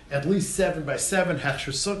at least 7 by 7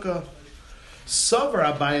 hechsher sukkah.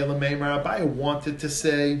 Savar Abaye l'meimer, Abaye wanted to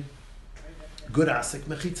say, good asik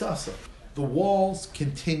mechitzasa. The walls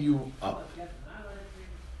continue up.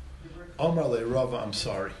 Amar le Rava, I'm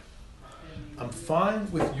sorry. I'm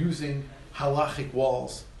fine with using halachic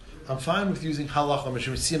walls. I'm fine with using halacha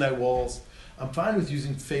Mishum Sinai walls. I'm fine with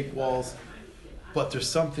using fake walls. But there's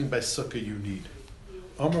something by sukkah you need.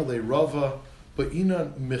 Amar le Rava,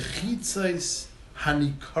 ba'ina mechitzais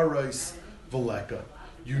hanikarais v'leka.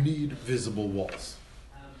 You need visible walls.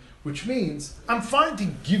 Which means, I'm fine to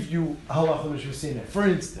give you halacha Mishum Sinai. For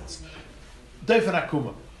instance, Deifan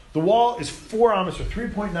Akuma. The wall is 4 amos or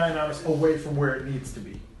 3.9 amos away from where it needs to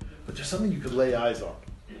be. But there's something you could lay eyes on.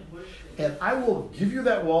 And I will give you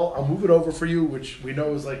that wall, I'll move it over for you, which we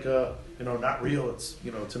know is not real, it's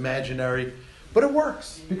imaginary. But it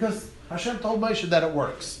works, because Hashem told Moshe that it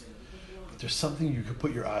works. But there's something you could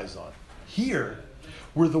put your eyes on. Here,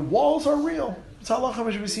 where the walls are real, it's halacha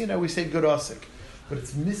Mishum we say good asik. But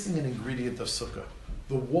it's missing an ingredient of sukkah.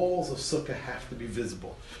 The walls of sukkah have to be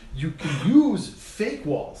visible. You can use fake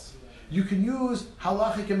walls. You can use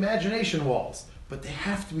halachic imagination walls. But they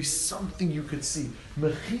have to be something you could see.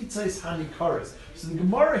 Mechitzais hanikaris. So the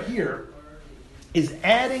Gemara here is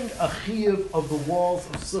adding a chiyuv of the walls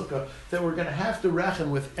of sukkah that we're going to have to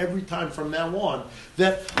reckon with every time from now on.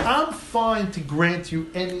 That I'm fine to grant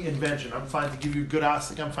you any invention. I'm fine to give you good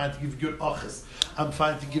asik. I'm fine to give you good achis. I'm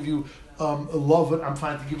fine to give you love it. I'm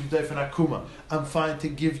fine to give you Deifan Akuma. I'm fine to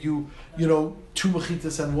give you, 2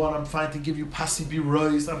 mechitas and 1. I'm fine to give you Pasi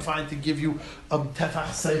Birois. I'm fine to give you Tefach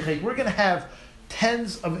Seichek. We're going to have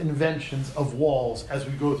tens of inventions of walls as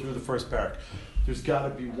we go through the first parak. There's got to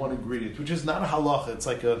be one ingredient, which is not a halacha. It's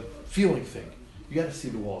like a feeling thing. You got to see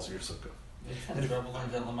the walls of your sukkah.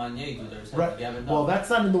 Right. Well, that's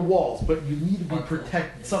not in the walls, but you need to be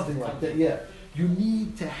protected. Something like that. Yeah. You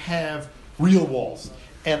need to have real walls.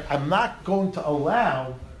 And I'm not going to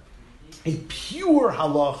allow a pure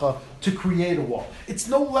halacha to create a wall. It's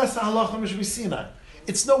no less a halacha Mishum Sinai.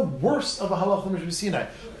 It's no worse of a halacha Mishum Sinai.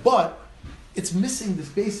 But it's missing this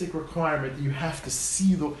basic requirement that you have to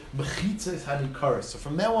see the mechitzas hanikaris. So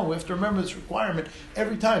from now on, we have to remember this requirement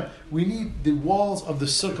every time. We need the walls of the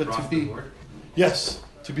sukkah to be,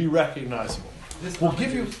 to be recognizable. We'll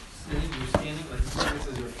give you. You're standing like this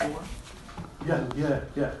is your floor.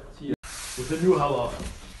 Yeah. With the new halacha.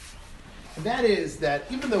 And that is that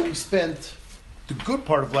even though we spent the good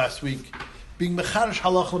part of last week being mecharish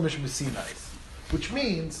halacha Mishum Sinai, which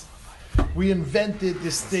means we invented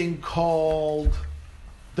this thing called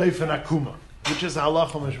Deifan Akuma, which is a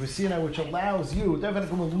halacha Mishum Sinai, which allows you, Deifan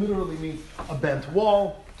Akuma literally means a bent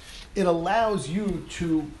wall, it allows you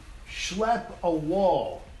to schlep a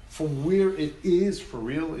wall from where it is for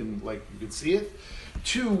real, in like you can see it,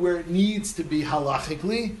 to where it needs to be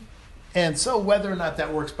halachically. And so whether or not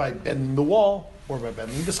that works by bending the wall or by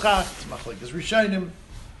bending the schach, it's machlekes rishonim.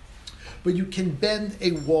 But you can bend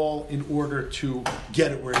a wall in order to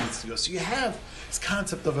get it where it needs to go. So you have this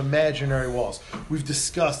concept of imaginary walls. We've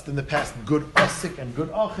discussed in the past good asik and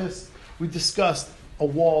good achis. We discussed a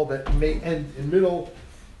wall that may end in middle,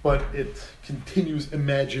 but it continues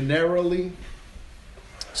imaginarily.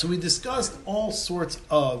 So we discussed all sorts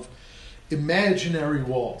of imaginary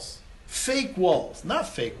walls. Fake walls, not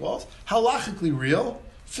fake walls, halachically real,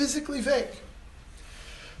 physically fake.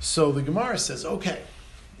 So the Gemara says, okay,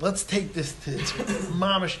 let's take this to its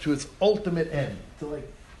mamish, to its ultimate end, to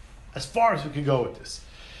like as far as we can go with this.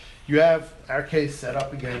 You have our case set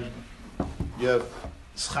up again. You have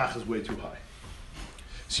schach is way too high,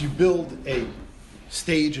 so you build a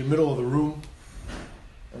stage in the middle of the room,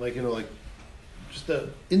 and like just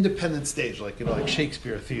an independent stage, like like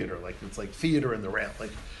Shakespeare theater, like it's like theater in the round,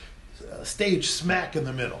 like a stage smack in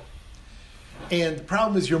the middle. And the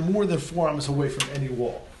problem is you're more than 4 arms away from any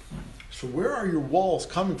wall. So where are your walls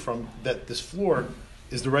coming from that this floor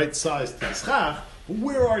is the right size to the schach?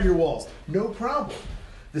 Where are your walls? No problem.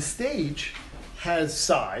 The stage has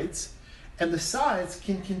sides, and the sides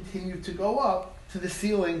can continue to go up to the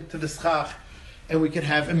ceiling, to the schach, and we can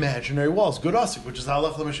have imaginary walls. Good asik, which is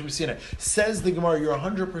halach l'mishum b'sinai. Says the Gemara, you're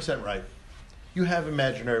 100% right. You have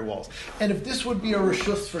imaginary walls. And if this would be a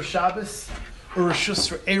reshus for Shabbos, or a reshus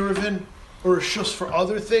for Erevin, or a reshus for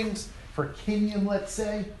other things, for Kinyan, let's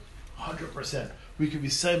say, 100%. We could be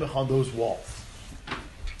seimach on those walls.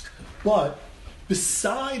 But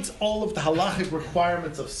besides all of the halachic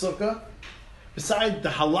requirements of sukkah, besides the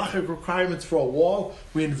halachic requirements for a wall,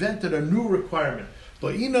 we invented a new requirement.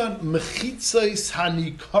 Lo'inan mechitzais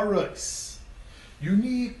hanikaros. You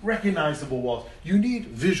need recognizable walls. You need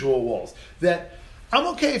visual walls. That I'm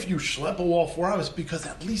okay if you schlep a wall 4 hours because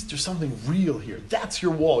at least there's something real here. That's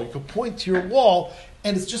your wall. You can point to your wall,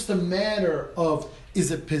 and it's just a matter of, is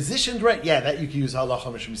it positioned right? Yeah, that you can use halacha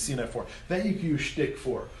mishum sinai for. That you can use shtick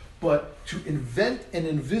for. But to invent an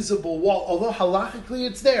invisible wall, although halachically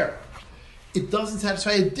it's there, it doesn't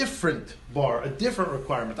satisfy a different bar, a different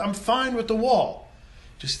requirement. I'm fine with the wall.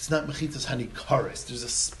 Just it's not mechitzas hanikaris. There's a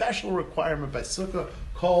special requirement by sukkah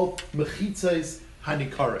called mechitzas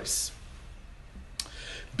hanikaris.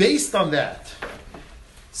 Based on that,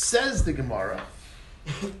 says the Gemara,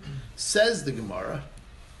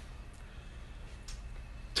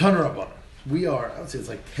 Taner Rabbanan. We are, I would say it's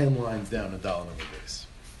like 10 lines down a dollar number base.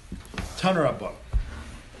 Taner Rabbanan.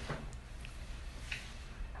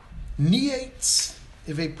 Niyates,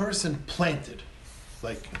 if a person planted,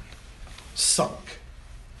 like sunk.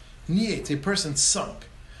 Niyates, a person sunk.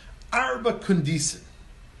 Arba kundisin.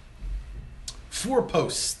 4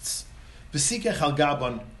 posts. V'sikech al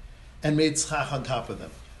gaban, and made schach on top of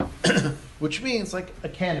them. Which means like a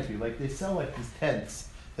canopy, like they sell like these tents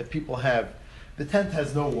that people have. The tent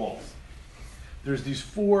has no walls. There's these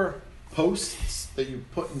 4 posts that you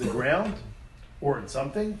put in the ground or in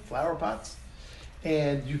something, flower pots,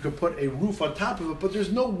 and you could put a roof on top of it, but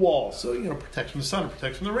there's no walls. So, protects from the sun,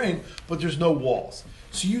 protects from the rain, but there's no walls.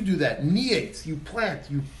 So you do that. Niyates, you plant,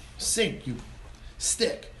 you sink, you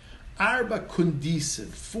stick. Arba kundisin,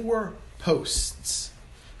 4 posts.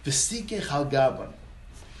 V'sikech al gaban,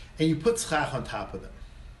 and you put schach on top of them.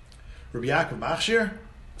 Rabbi Yaakov machshir,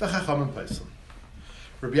 v'chachamim paisel.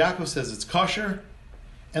 Rabbi Yaakov says it's kosher,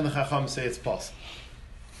 and the chacham say it's possible.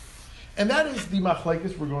 And that is the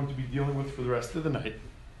machlekes we're going to be dealing with for the rest of the night.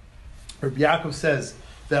 Rabbi Yaakov says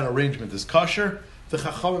that arrangement is kosher. The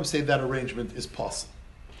chachamim say that arrangement is possible.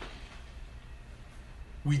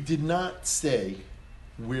 We did not say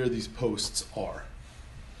where these posts are.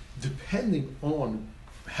 Depending on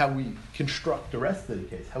how we construct the rest of the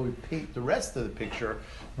case, how we paint the rest of the picture,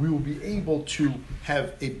 we will be able to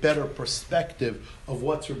have a better perspective of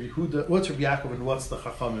what's Rabbi Yaakov, and what's the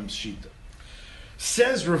Chachamim's shita.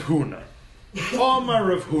 Says Rav Huna, Omar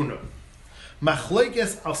Rav Huna,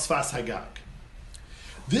 Machlekes al Sfas Hagag.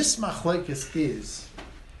 This machlekes is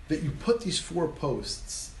that you put these 4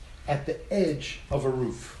 posts at the edge of a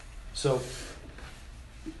roof. So,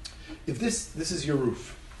 if this is your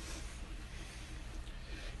roof,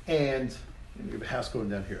 and you have a house going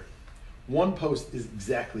down here. 1 post is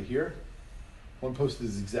exactly here. 1 post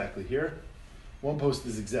is exactly here. 1 post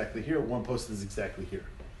is exactly here. 1 post is exactly here.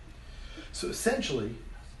 So essentially,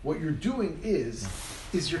 what you're doing is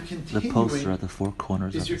you're continuing. The posts are at the 4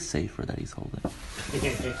 corners of the safer that he's holding.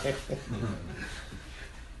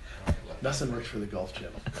 Nothing works for the Golf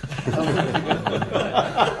Channel.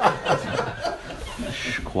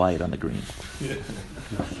 Quiet on the green. Yeah.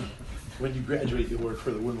 When you graduate, you'll work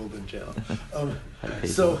for the Wimbledon Channel. Okay.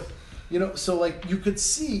 So like you could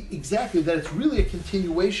see exactly that it's really a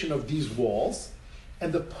continuation of these walls,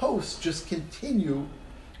 and the posts just continue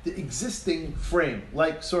the existing frame.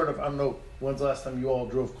 Like sort of, I don't know, when's the last time you all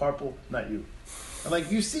drove carpool? Not you. And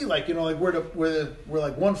like you see, like like where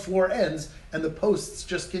like one floor ends and the posts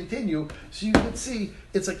just continue, so you can see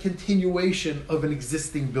it's a continuation of an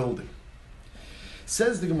existing building.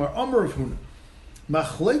 Says the Gemara, Amar Rav Huna,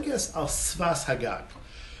 Machlekes al Svas Hagag.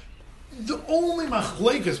 The only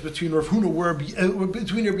machlekes between Rav Huna,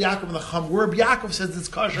 between Rabbi Yaakov and the Chacham, where Rabbi Yaakov says it's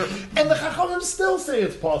kosher and the Chachamim still say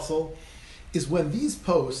it's possible, is when these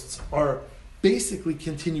posts are basically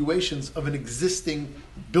continuations of an existing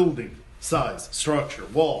building, size, structure,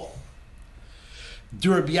 wall.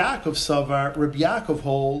 Do Rabbi Yaakov Savar, Rabbi Yaakov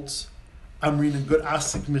holds, Amrin and good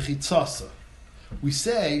asik mechitzasa. We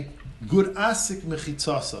say, good asik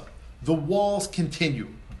mechitzasa. The walls continue.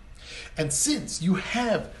 And since you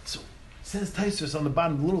have, so says Taisus on the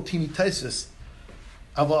bottom, the little teeny Taisus,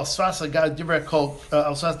 Aval Svasa Gad Divrei Kol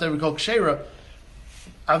Kshera.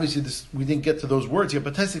 Obviously, we didn't get to those words yet,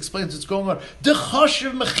 but Taisus explains what's going on. De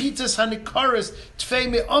chashiv mechitzas hanikaris tfei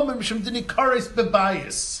me'amim shem denikaris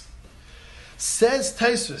bebayis. Says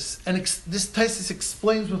Taisus, and this Taisus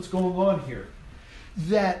explains what's going on here,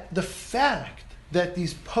 that the fact that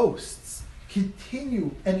these posts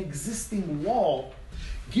continue an existing wall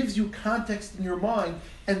gives you context in your mind,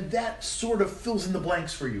 and that sort of fills in the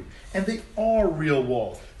blanks for you. And they are real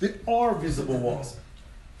walls. They are visible walls.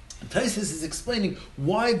 Taisus is explaining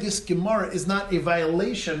why this Gemara is not a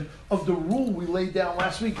violation of the rule we laid down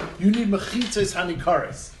last week. You need mechitzes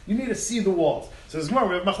hanikares. You need to see the walls. So this Gemara,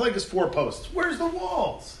 we have machlekes 4 posts. Where's the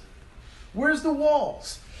walls? Where's the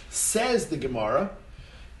walls? Says the Gemara,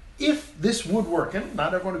 if this would work, and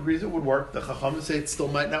not everyone agrees it would work, the Chachamim say it still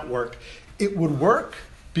might not work, it would work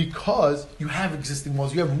because you have existing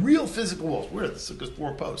walls. You have real physical walls. Where are the Sukkah's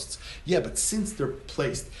 4 posts? Yeah, but since they're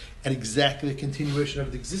placed at exactly a continuation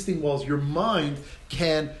of the existing walls, your mind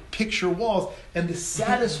can picture walls, and this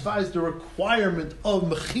satisfies the requirement of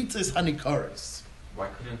mechitzes hanikaris. Why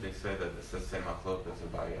couldn't they say that it's the same machlok as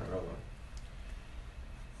Abaye and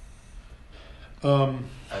Rava?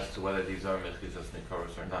 As to whether these are mechitzas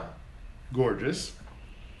nikaros or not. Gorgeous.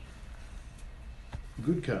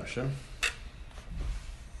 Good kasha.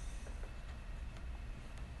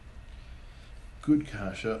 Good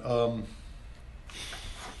kasha.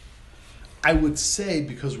 I would say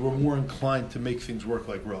because we're more inclined to make things work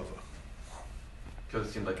like Rava. Because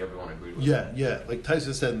it seemed like everyone agreed with Yeah, yeah. Like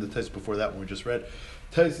Taisa said in the Taisa before that one we just read,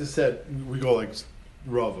 Taisa said we go like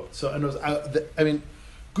Rava. So I mean,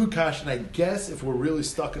 good kasha. And I guess if we're really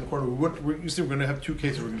stuck in a corner, you see, we're going to have 2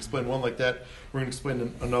 cases. We're going to explain one like that. We're going to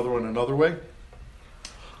explain another one another way.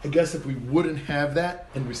 I guess if we wouldn't have that,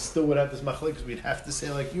 and we still would have this machlek, because we'd have to say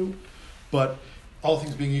like you, but all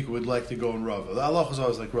things being equal, we'd like to go in Rava. The Allah is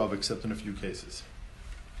always like Rava, except in a few cases.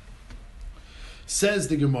 Says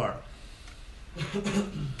the Gemara.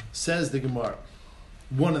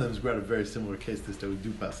 One of them is quite a very similar case to this that we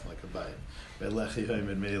do pass like Abaye, by Lechi Haim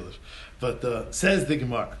and Meilish. But says the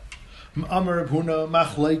Gemara. Amar Rav Huna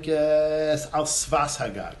machlekes al svas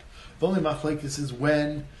hagag. The only machlekes is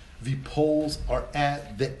when the poles are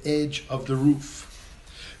at the edge of the roof.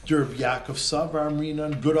 Rabbi Yaakov Savar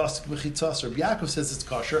Amrinan Good Asik Mechitzas. Rabbi Yaakov says it's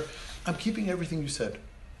kosher. I'm keeping everything you said.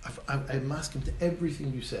 I'm asking to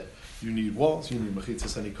everything you said. You need walls, you need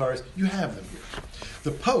mechitzas and cars. You have them here. The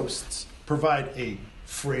posts provide a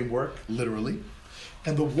framework, literally,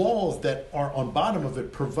 and the walls that are on bottom of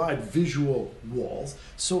it provide visual walls.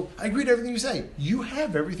 So I agree to everything you say. You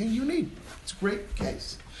have everything you need. It's a great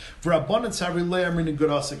case. The Rabbanan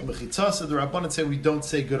say we don't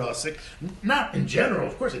say good asik. Not in general.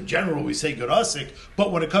 Of course, in general we say good asik,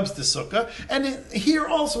 but when it comes to sukkah, and here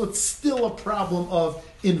also it's still a problem of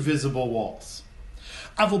invisible walls.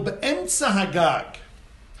 But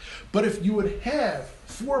if you would have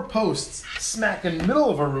 4 posts smack in the middle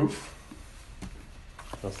of a roof,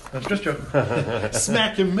 that's just joking,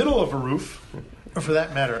 smack in the middle of a roof, or for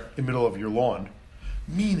that matter, in the middle of your lawn,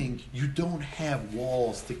 meaning you don't have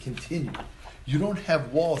walls to continue. You don't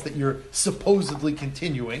have walls that you're supposedly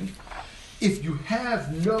continuing. If you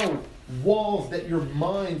have no walls that your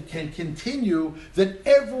mind can continue, then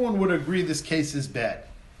everyone would agree this case is bad.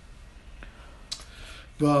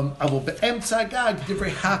 In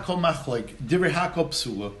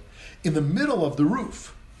the middle of the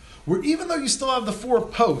roof, where even though you still have the 4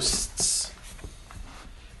 posts,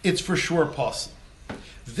 it's for sure possible.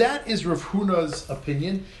 That is Rav Huna's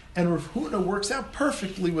opinion, and Rav Huna works out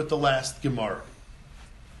perfectly with the last Gemara.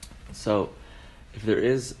 So, if there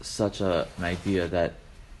is such an idea that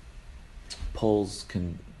poles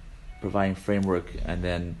can provide framework and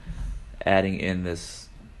then adding in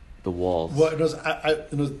the walls. Well,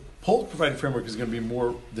 poles providing framework is going to be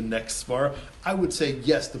more the next svara. I would say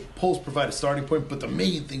yes, the poles provide a starting point, but the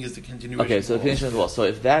main thing is the continuation. Okay, so the of the walls. continuation of the wall. So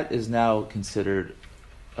if that is now considered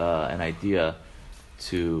an idea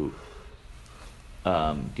to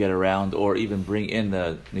get around or even bring in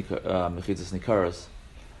the mechitzas nikaros,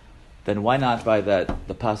 then why not by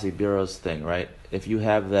the pasi biros thing, right? If you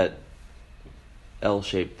have that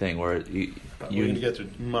L-shaped thing where We're going to get to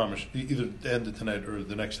mamish either the end of tonight or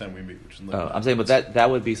the next time we meet, which is. I'm saying, but that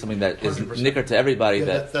would be something that is 100%. nicker to everybody.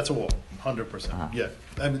 Yeah, that's a wall, 100%. Uh-huh. Yeah,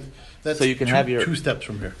 I mean that's So you can have your 2 steps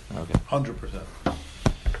from here. Okay. 100%.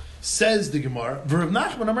 Says the Gemara, V'Rav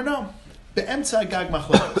Nachman Amar no, be'emtza gag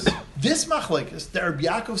machlekes. This machlekes that Rabbi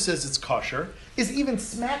Yaakov says it's kosher is even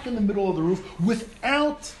smack in the middle of the roof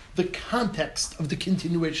without the context of the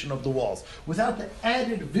continuation of the walls, without the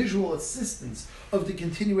added visual assistance of the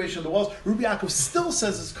continuation of the walls. Rabbi Yaakov still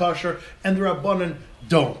says it's kosher, and the Rabbanan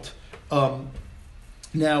don't.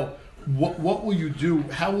 Now, what will you do?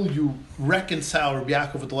 How will you reconcile Rabbi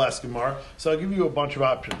Yaakov with the last Gemara? So I'll give you a bunch of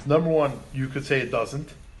options. Number one, you could say it doesn't,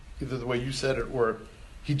 either the way you said it or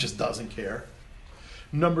he just doesn't care.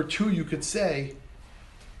 Number two, you could say,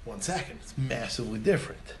 1 second, it's massively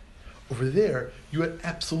different. Over there, you had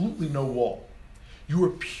absolutely no wall. You were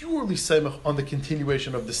purely semach on the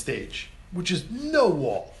continuation of the stage, which is no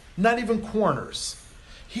wall, not even corners.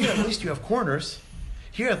 Here, at least you have corners.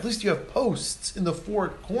 Here, at least you have posts in the 4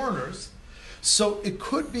 corners. So it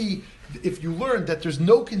could be, if you learn that there's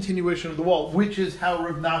no continuation of the wall, which is how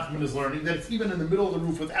Rav Nachman is learning, that it's even in the middle of the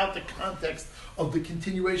roof without the context of the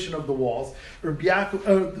continuation of the walls. Rabbi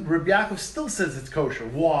Yaakov still says it's kosher.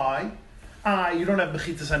 Why? You don't have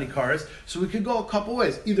mechitzas anikaras, so we could go a couple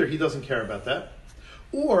ways. Either he doesn't care about that,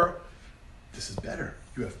 or this is better.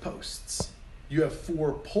 You have posts. You have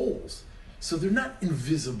 4 poles, so they're not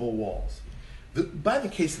invisible walls. By the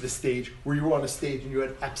case of the stage, where you were on a stage and you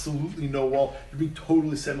had absolutely no wall, you're being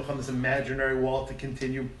totally semach on this imaginary wall to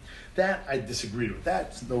continue. That I disagreed with.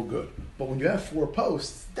 That's no good. But when you have 4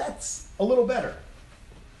 posts, that's a little better.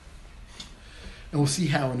 And we'll see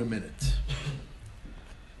how in a minute.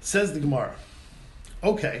 Says the Gemara,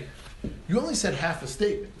 okay, you only said half a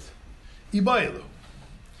statement. Ibayilu.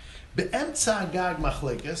 Be'emtza gag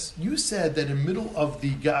machlekes, you said that in the middle of the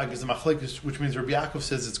gag is a machlekes, which means Rabbi Yaakov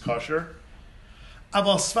says it's kosher.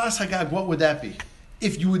 Aval svas hagag, what would that be?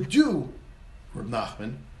 If you would do, Rav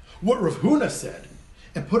Nachman, what Rav Huna said,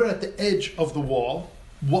 and put it at the edge of the wall,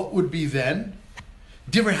 what would be then?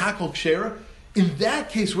 Divrei hakol kshera. In that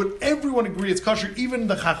case, would everyone agree it's kosher, even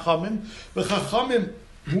the Chachamim? The Chachamim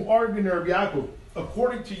who argue in Rabbi Yaakov,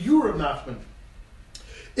 according to you, Rav Nachman,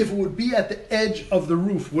 if it would be at the edge of the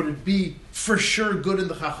roof, would it be for sure good in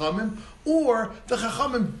the Chachamim? Or the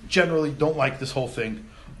Chachamim generally don't like this whole thing.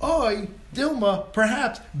 Oy, Dilma,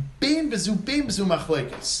 perhaps, bein bezu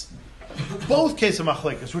machlekes. Both cases of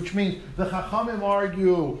machlekes, which means the Chachamim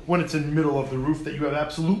argue when it's in the middle of the roof that you have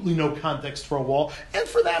absolutely no context for a wall. And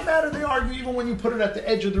for that matter, they argue even when you put it at the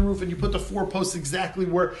edge of the roof and you put the 4 posts exactly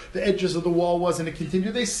where the edges of the wall was and it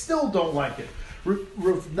continued, they still don't like it.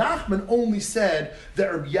 Rav Nachman only said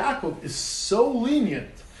that Rabbi Yaakov is so lenient.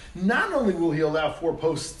 Not only will he allow 4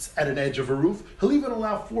 posts at an edge of a roof, he'll even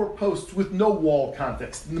allow 4 posts with no wall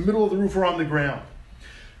context, in the middle of the roof or on the ground.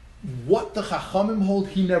 What the Chachamim hold,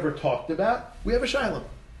 he never talked about. We have a shaila.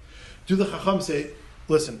 Do the Chacham say,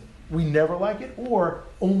 listen, we never like it, or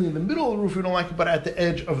only in the middle of the roof we don't like it, but at the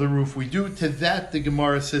edge of the roof we do? To that the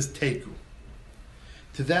Gemara says teku.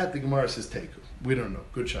 To that the Gemara says teku. We don't know.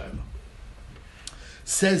 Good shaila.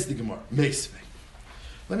 Says the Gemara, Meisvei.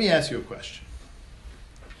 Let me ask you a question.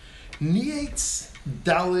 Nietz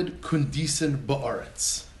dalid kundisen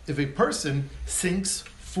ba'aretz. If a person sinks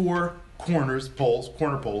 4 corner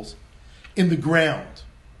poles, in the ground.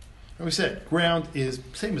 And we said, ground is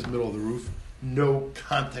same as middle of the roof, no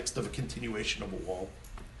context of a continuation of a wall.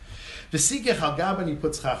 V'sigech al gaban, he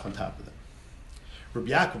puts chach on top of them. Rabbi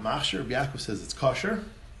Yaakov machshir, Rabbi Yaakov says it's kosher.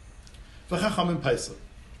 V'chachamim paisel.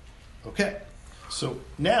 Okay, so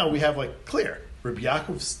now we have clear. Rabbi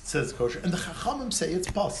Yaakov says it's kosher, and the chachamim say it's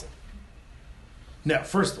paisel. Now,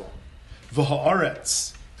 first of all,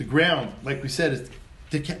 v'ha'aretz, the ground, like we said, is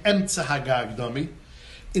the ke'emtza hagag dami.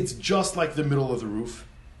 It's just like the middle of the roof.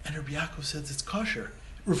 And Rabbi Yaakov says it's kosher.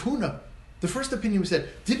 Rav Huna, the first opinion we said,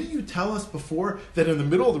 didn't you tell us before that in the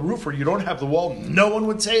middle of the roof where you don't have the wall, no one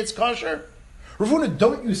would say it's kosher? Rav Huna,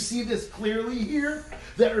 don't you see this clearly here?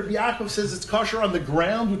 That Rabbi Yaakov says it's kosher on the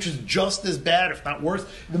ground, which is just as bad, if not worse,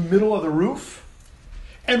 in the middle of the roof.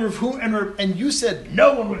 And Rav Huna, and you said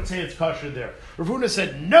no one would say it's kosher there. Rav Huna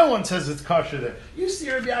said no one says it's kosher there. You see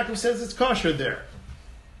Rabbi Yaakov says it's kosher there.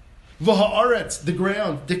 V'ha'aretz, the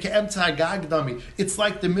ground, dika'emtza gagdami, it's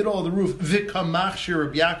like the middle of the roof. V'kamachshir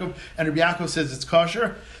Rabbi Yaakov, and Rabbi Yaakov says it's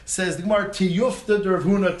kosher. Says the Gemara, tiyufta de Rav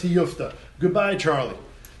Huna tiyufta. Goodbye, Charlie.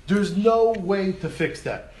 There's no way to fix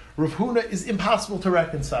that. Rav Huna is impossible to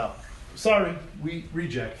reconcile. Sorry, we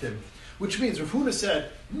reject him. Which means Rav Huna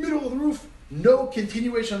said, middle of the roof, no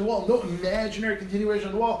continuation on the wall, no imaginary continuation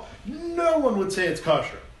on the wall. No one would say it's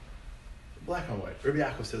kosher. Black and white. Rabbi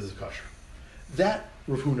Yaakov says it's kosher. That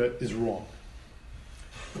Rav Huna is wrong.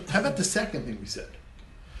 How about the second thing we said?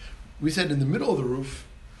 We said in the middle of the roof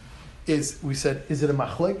is it a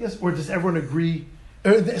machlekes or does everyone agree?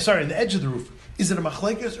 In the edge of the roof, is it a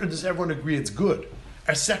machlekes or does everyone agree it's good?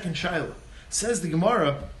 Our second shaila says the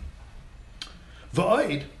Gemara.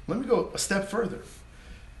 Va'id. Let me go a step further.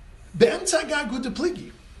 Be'emtza gagud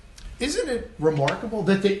depligi. Isn't it remarkable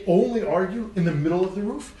that they only argue in the middle of the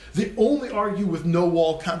roof? They only argue with no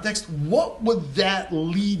wall context. What would that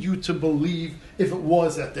lead you to believe if it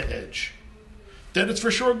was at the edge? That it's for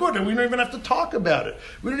sure good, and we don't even have to talk about it.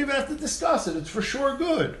 We don't even have to discuss it. It's for sure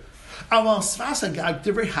good.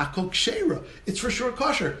 It's for sure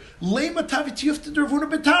kosher.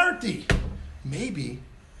 Maybe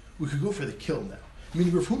we could go for the kill now. I mean,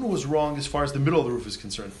 Rav Huna was wrong as far as the middle of the roof is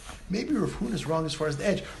concerned. Maybe Rav Huna is wrong as far as the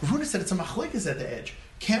edge. Rav Huna said it's a machlekes at the edge.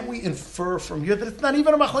 Can't we infer from here that it's not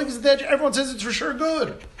even a machlekes at the edge? Everyone says it's for sure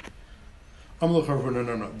good. No.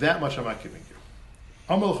 That much I'm not giving you.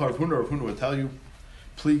 Rav Huna would tell you,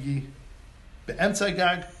 pligi, be'emtzai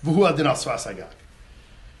gag, v'hu adin al svasai gag.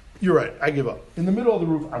 You're right, I give up. In the middle of the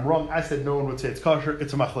roof, I'm wrong. I said no one would say it's kosher.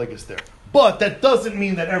 It's a machlekes there. But that doesn't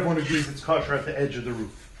mean that everyone agrees it's kosher at the edge of the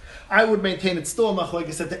roof. I would maintain it's still a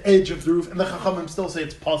machlekes at the edge of the roof, and the Chachamim still say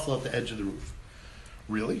it's possible at the edge of the roof.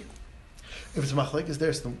 Really? If it's a machlekes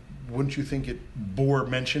there, so wouldn't you think it bore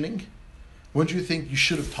mentioning? Wouldn't you think you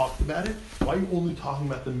should have talked about it? Why are you only talking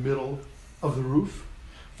about the middle of the roof?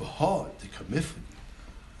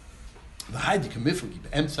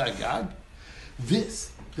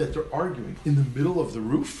 This that they're arguing in the middle of the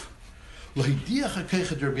roof,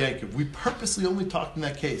 we purposely only talked in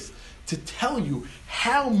that case to tell you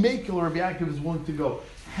how makel Rabbi Yaakov is willing to go,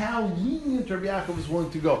 how lenient Rabbi Yaakov is willing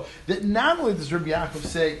to go. That not only does Rabbi Yaakov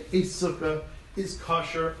say a sukkah is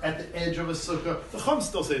kosher at the edge of a sukkah, the Chum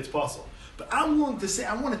still say it's possible. But I'm willing to say,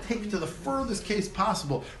 I want to take it to the furthest case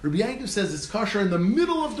possible. Rabbi Yaakov says it's kosher in the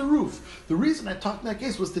middle of the roof. The reason I talked in that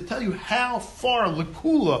case was to tell you how far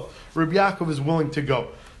Lekula Rabbi Yaakov is willing to go.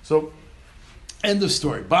 So, end of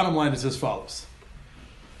story. Bottom line is as follows.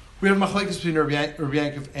 We have machlekes between Rabbi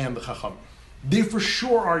Yaakov and the Chacham. They for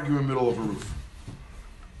sure argue in the middle of a roof.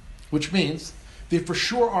 Which means they for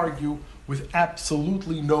sure argue with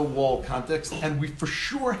absolutely no wall context, and we for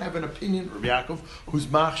sure have an opinion, Rabbi Yaakov, who's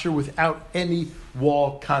machshir without any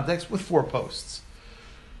wall context with 4 posts.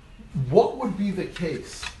 What would be the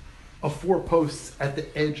case of 4 posts at the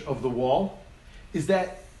edge of the wall? Is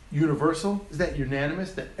that universal? Is that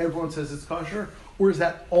unanimous, that everyone says it's kosher? Or is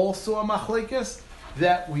that also a machlekes?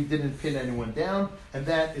 That we didn't pin anyone down, and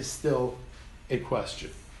that is still a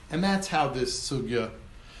question. And that's how this sugya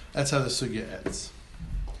ends.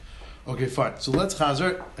 Okay, fine. So let's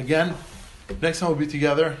chazer. Again, next time we'll be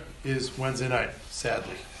together is Wednesday night,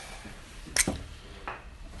 sadly.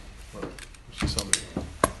 Well, somebody.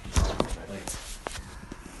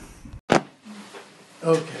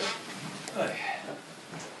 Okay.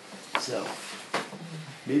 So,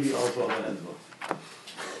 maybe also on as well.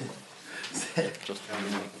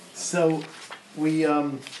 So, we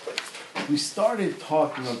started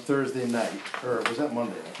talking on Thursday night, or was that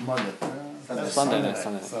Monday? Sunday night,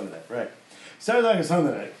 right. Started talking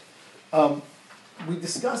Sunday night. We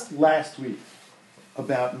discussed last week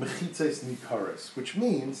about mechitzes nikaris, which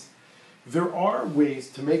means there are ways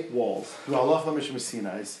to make walls through halacha mishmah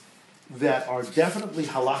sinais that are definitely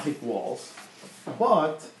halachic walls,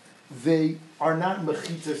 but they are not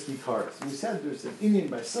mechitzes nikaris. We said there's an Indian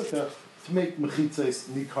by sukkah to make mechitzes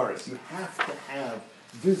nikaris. You have to have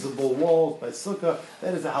visible walls by sukkah.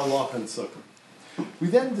 That is a halacha in sukkah. We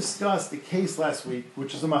then discussed a case last week,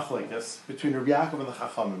 which is a machlekes between Rabbi Yaakov and the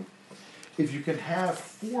Chachamim. If you can have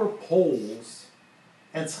 4 poles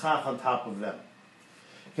and schach on top of them,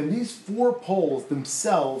 can these 4 poles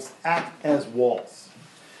themselves act as walls?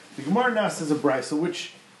 The Gemara now says a brisa,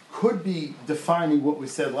 which could be defining what we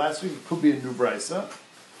said last week. It could be a new brisa,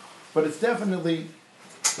 but it's definitely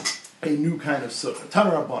a new kind of sukkah.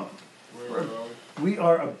 Tanur Rabbanan. we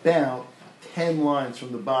are about 10 lines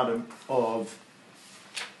from the bottom of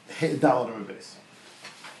Dalet Amud Beis.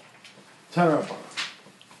 Tanarabban.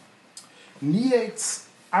 Nietz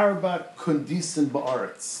arba kundisen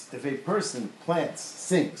ba'aretz. If a person plants,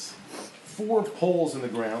 sinks 4 poles in the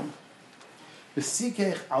ground,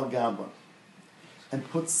 besikech al gabon, and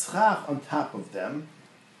puts schach on top of them.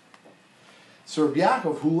 So Rabbi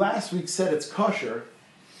Yaakov, who last week said it's kosher,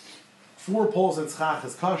 4 poles and schach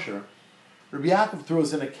is kosher, Rabbi Yaakov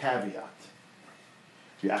throws in a caveat.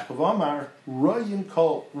 Rabbi Yaakov Amar, royin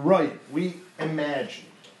kol, royin, we imagine.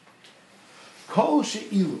 Kol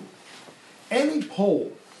she'ilu, any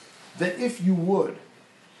pole that if you would,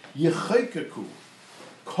 yechaykaku,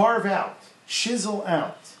 carve out, chisel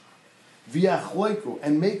out, v'yachloiku,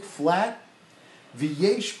 and make flat,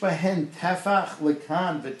 v'yesh bahen tefach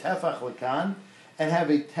lekan v'tefach lekan, and have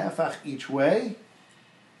a tefach each way,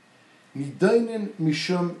 nidainin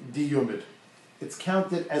mishum diyumid. It's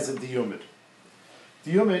counted as a diyumid.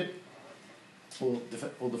 Diyumid, we'll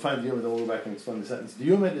define diyumid, then we'll go back and explain the sentence.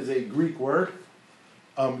 Diyumid is a Greek word,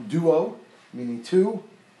 duo, meaning 2,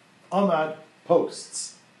 amad,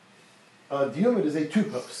 posts. Diyumid is a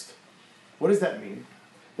 2-post. What does that mean?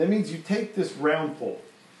 That means you take this round pole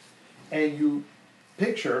and you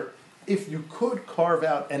picture if you could carve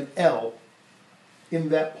out an L in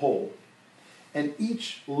that pole and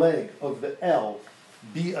each leg of the L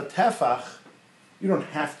be a tefach, you don't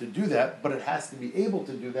have to do that, but it has to be able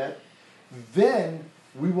to do that, then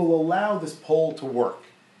we will allow this pole to work.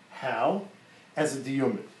 How? As a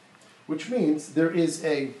diyumid. Which means there is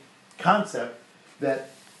a concept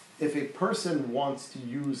that if a person wants to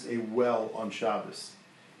use a well on Shabbos,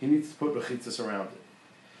 he needs to put mechitzas around it.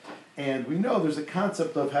 And we know there's a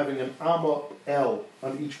concept of having an amma L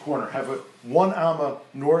on each corner. Have a 1 amma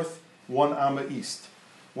north, 1 amma east.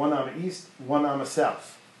 1 amma east, 1 amma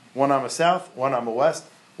south. 1 amma south, 1 amma west,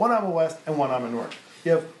 1 amma west, and 1 amma north.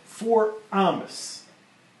 You have 4 ammas.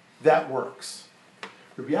 That works.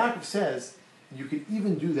 Rabbi Yaakov says you could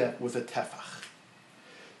even do that with a tefach.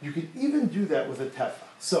 You could even do that with a tefach.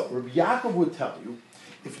 So Rabbi Yaakov would tell you,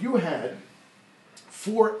 if you had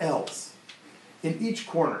 4 L's in each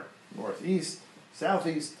corner, northeast,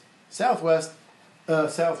 southeast, southwest,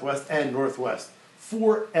 southwest, and northwest,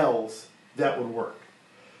 4 L's, that would work.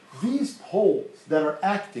 These poles that are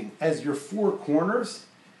acting as your 4 corners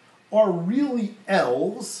are really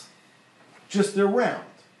L's, just they're round.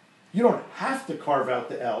 You don't have to carve out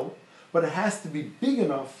the L, but it has to be big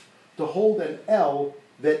enough to hold an L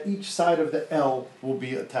that each side of the L will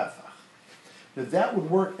be a tefach. Now that would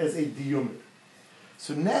work as a diyumid.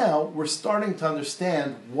 So now we're starting to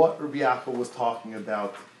understand what Rabbi Yaakov was talking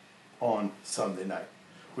about on Sunday night.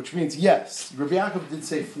 Which means, yes, Rabbi Yaakov did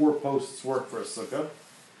say 4 posts work for a sukkah.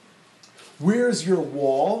 Where's your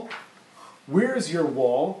wall? Where's your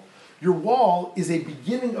wall? Your wall is a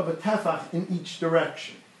beginning of a tefach in each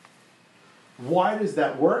direction. Why does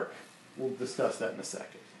that work? We'll discuss that in a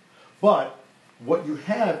second. But what you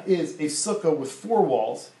have is a sukkah with 4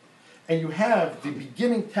 walls, and you have the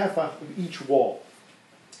beginning tefach of each wall.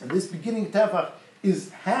 And this beginning tefach is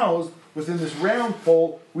housed within this round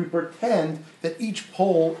pole. We pretend that each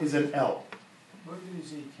pole is an L. What did you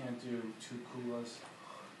say you can't do 2 kulas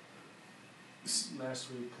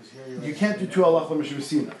last week? Because here You can't do 2 alach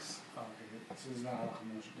l'mishvasinas. Oh, okay. This is not alach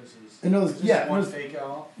l'mishvasinas. This is one fake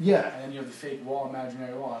L. Yeah. And then you have the fake wall,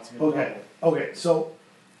 imaginary wall. It's like a Okay. double. Okay. So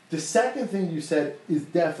the second thing you said is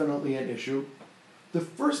definitely an issue. The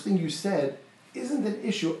first thing you said isn't an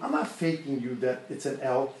issue. I'm not faking you that it's an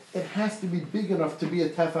L. It has to be big enough to be a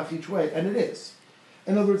tefach each way, and it is.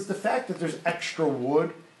 In other words, the fact that there's extra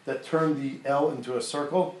wood that turned the L into a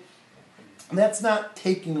circle, that's not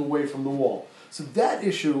taking away from the wall. So that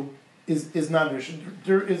issue is not an issue.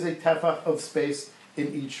 There is a tefach of space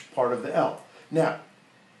in each part of the L. Now,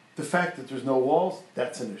 the fact that there's no walls,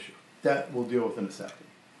 that's an issue. That we'll deal with in a second.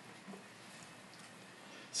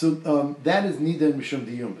 So that is nidan mishum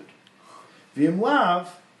diyumid. V'im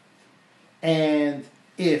lav, and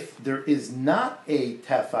if there is not a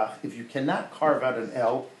tefach, if you cannot carve out an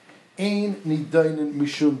L, ein nidainin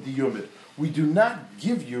mishum diyumid. We do not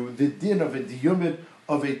give you the din of a diyumid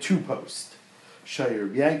of a 2-post.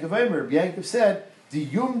 Shayir Yankov Yankov said,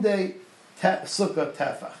 diyumde sukkah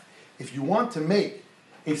tefach. If you want to make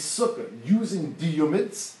a sukkah using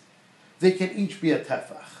diyumids, they can each be a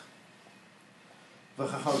tefach. The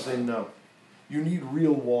Chacham say no. You need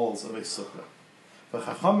real walls of a sukkah. The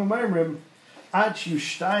Chacham Mairim, ad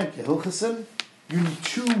shtayim kehilchasim, you need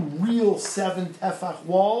 2 real 7 tefach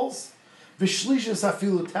walls. V'shlishas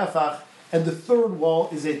afilu tefach, and the 3rd wall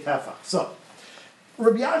is a tefach. So,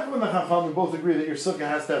 Rabbi Yaakov and the Chachamim both agree that your sukkah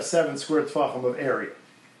has to have 7 square tefachim of area.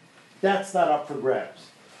 That's not up for grabs.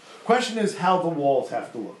 Question is how the walls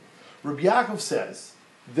have to look. Rabbi Yaakov says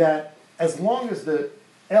that as long as the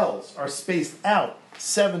L's are spaced out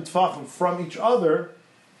 7 tefachim from each other,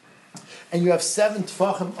 and you have 7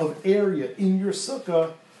 tefachim of area in your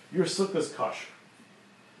sukkah is kosher.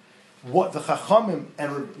 What the Chachamim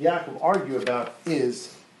and Rabbi Yaakov argue about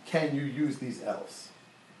is, can you use these L's?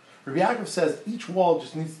 Rabbi Yaakov says each wall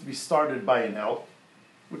just needs to be started by an L,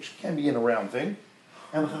 which can be in a round thing.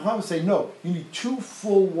 And the Chachamim say, no, you need 2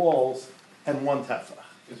 full walls and 1 tefach.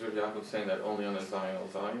 Is Rabbi Yaakov saying that only on the Zion,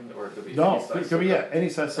 or it could be No, any size? it could be, any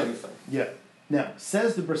size Any sukkah. size. Yeah. Now,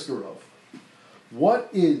 says the Brisker Rov, what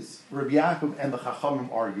is Rabbi Yaakov and the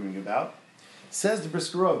Chachamim arguing about? Says the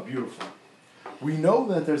Brisker Rov, beautiful. We know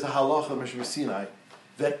that there's a halacha Mishmah Sinai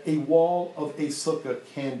that a wall of a sukkah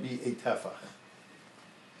can be a tefach.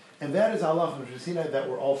 And that is halacha Mishmah Sinai that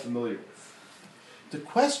we're all familiar with. The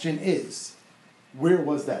question is, where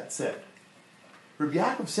was that said? Rabbi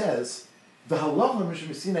Yaakov says the halacha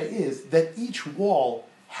Mishmah Sinai is that each wall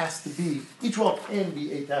can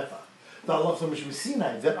be a tefach. The halacha Mishmah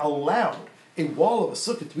Sinai that allowed a wall of a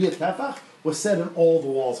sukkah to be a tefach was said in all the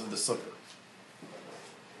walls of the sukkah.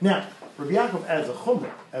 Now, Rabbi Yaakov adds a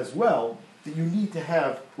chumrah as well that you need to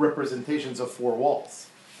have representations of 4 walls.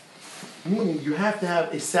 Meaning you have to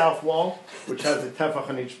have a south wall, which has a tefach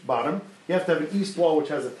on each bottom. You have to have an east wall, which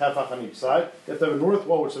has a tefach on each side. You have to have a north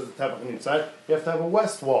wall, which has a tefach on each side. You have to have a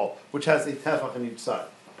west wall, which has a tefach on each side.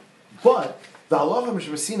 But the halacha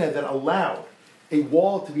Mishmah Sinai that allowed a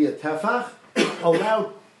wall to be a tefach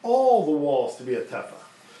allowed all the walls to be a tefach.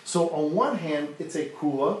 So on one hand, it's a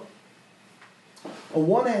kula. On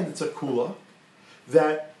one hand, it's a kula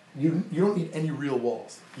that you don't need any real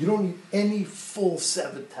walls. You don't need any full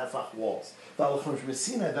 7 tefach walls. The halacha Mishmah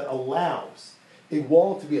Sinai that allows a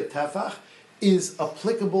wall to be a tefach is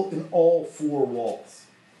applicable in all 4 walls.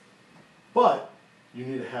 But you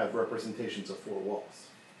need to have representations of 4 walls.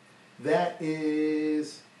 That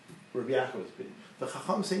is Rabbi Yaakov's opinion. The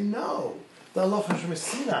Chacham say no. The halacha Mishmah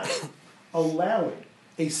Sinai allowing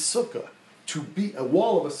a sukkah to be, a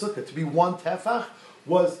wall of a sukkah to be 1 tefach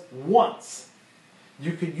was once.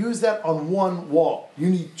 You could use that on 1 wall. You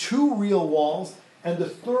need 2 real walls, and the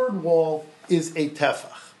 3rd wall is a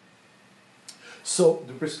tefach. So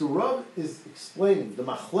the Brisker Rov is explaining the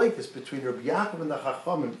machlekes between Rabbi Yaakov and the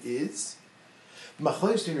Chachamim is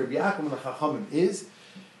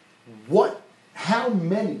how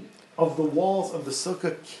many of the walls of the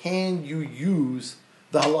sukkah can you use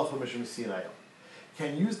the halacha Mishmah Sinai on?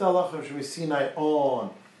 Can you use the halacha Mishmah Sinai on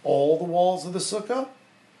all the walls of the sukkah?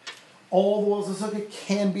 All the walls of the sukkah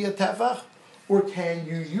can be a tefach, or can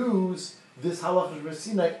you use this halacha Mishmah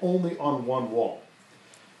Sinai only on 1 wall?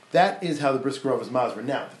 That is how the Brisker Rov is masber.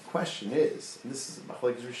 Now, the question is, and this is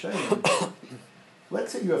machlekes Rishonim,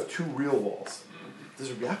 let's say you have 2 real walls.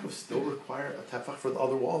 Does Rabbi Yaakov still require a tefach for the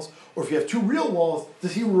other walls? Or if you have 2 real walls,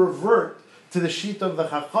 does he revert to the sheet of the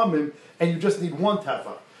Chachamim and you just need 1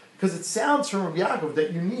 tefach? Because it sounds from Rabbi Yaakov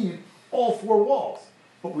that you need all 4 walls.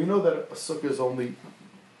 But we know that a sukkah is only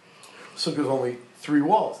 3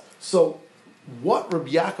 walls. So what Rabbi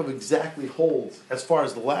Yaakov exactly holds as far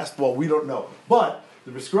as the last wall, we don't know. But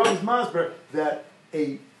the Brisker Rov is masber that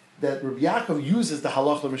Rabbi Yaakov uses the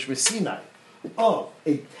halacha Mishmah Sinai of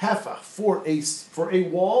a tefach for a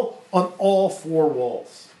wall on all 4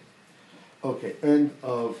 walls. Okay, end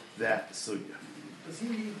of that sugya. Does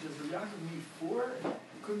Rabbi Yaakov need 4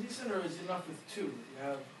 kudison, or is it enough with 2? You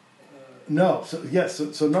have No, so yes,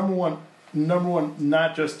 so number one,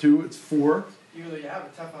 not just 2, it's 4. even though you have a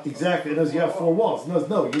tefach. Exactly, it does. You have 4 walls.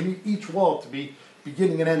 No, you need each wall to be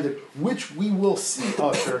beginning and ended, which we will see,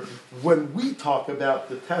 Usher, when we talk about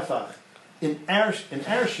the tefach in our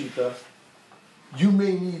shita. You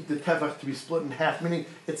may need the tefach to be split in half, meaning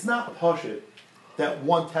it's not pashut that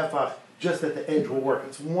 1 tefach just at the edge will work.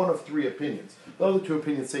 It's one of 3 opinions. The other 2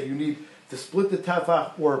 opinions say you need to split the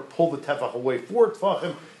tefach or pull the tefach away. 4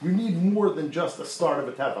 tefachim, you need more than just the start of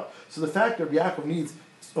a tefach. So the fact that Yaakov needs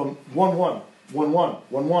 1-1, 1-1,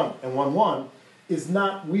 1-1, and 1-1 is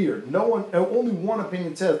not weird. Only one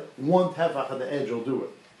opinion says 1 tefach at the edge will do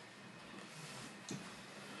it.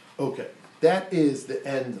 Okay, that is the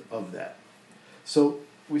end of that. So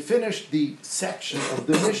we finished the section of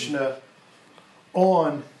the Mishnah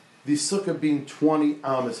on the sukkah being 20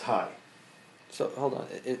 amas high. So hold on,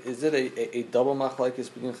 is it a double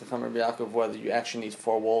machlekes between Chacham and Rabbi Yaakov whether you actually need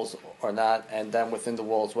 4 walls or not, and then within the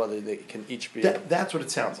walls whether they can each be? That's what it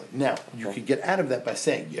sounds like. Now, you could get out of that by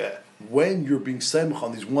saying, when you're being semach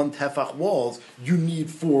on these 1 tefach walls, you need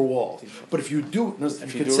 4 walls. But if you do,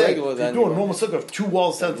 if you could say, regular, if you're then doing you a normal sukkah of 2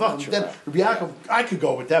 walls, tefach, then Rabbi Yaakov, I could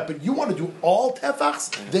go with that. But you want to do all tefachs,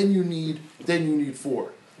 then you need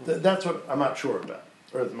 4. That's what I'm not sure about,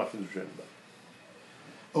 or the Machzor is about.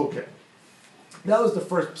 Okay. That was the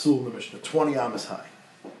first psul in the Mishnah, 20 amas high.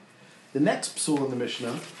 The next psul in the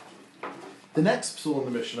Mishnah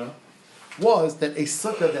was that a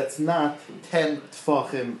sukkah that's not 10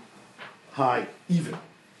 tfachim high, even.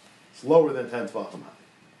 It's lower than 10 tfachim high.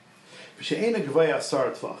 V'she'ena gevaya asar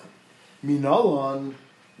tfachim. Minalon,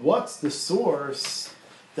 what's the source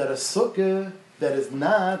that a sukkah that is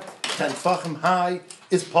not 10 tfachim high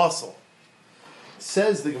is possible?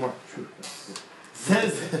 Says the Gemara.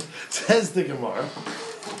 Says the Gemara,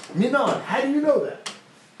 Minan, how do you know that?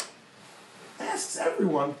 Asks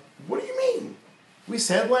everyone, what do you mean? We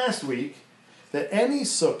said last week that any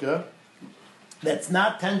sukkah that's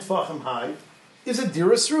not 10 tfachim high is a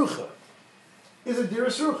diras rucha.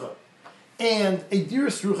 And a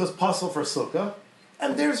diras rucha is possible for sukkah,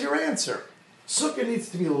 and there's your answer. Sukkah needs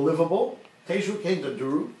to be livable, teshu kein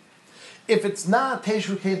daduru. If it's not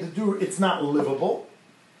teshu kein daduru, it's not livable.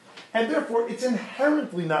 And therefore, it's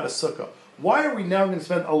inherently not a sukkah. Why are we now going to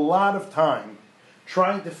spend a lot of time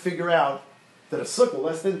trying to figure out that a sukkah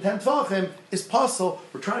less than 10 tefachim is possible?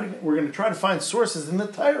 We're going to try to find sources in the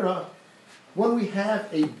Torah when we have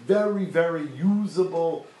a very, very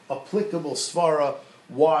usable, applicable svara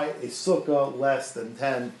why a sukkah less than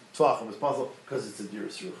 10 tefachim is possible, because it's a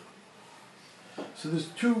diras rucha. So there's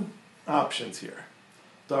 2 options here.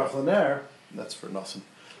 Darach Laner, that's for Nassim.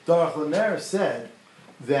 Darach Laner said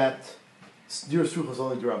that diras rucha is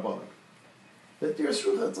only d'Rabbanan. That diras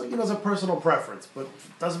rucha, it's like, it's a personal preference, but if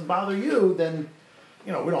it doesn't bother you, then,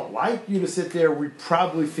 we don't like you to sit there. We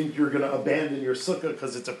probably think you're going to abandon your sukkah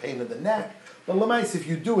because it's a pain in the neck. But lemais, if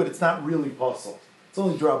you do it, it's not really possible. It's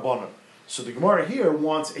only d'Rabbanan. So the Gemara here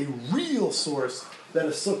wants a real source that a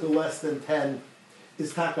sukkah less than 10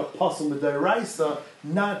 is taka pasul midiraisa,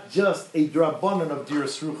 not just a d'Rabbanan of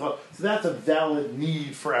diras rucha. So that's a valid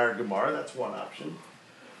need for our Gemara. That's one option.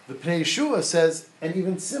 The Pnei Yeshua says an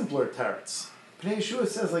even simpler teretz. Pnei Yeshua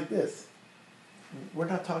says like this: we're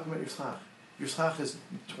not talking about your schach. Your schach is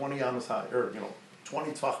 20 amas high, or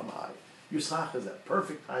 20 tefachim high. Your schach is at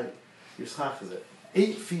perfect height. Your schach is at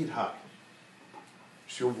 8 feet high.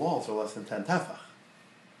 So your walls are less than 10 tefach.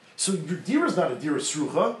 So your dir is not a diras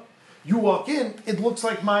rucha. You walk in, it looks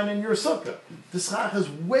like mine and your sukkah. The schach is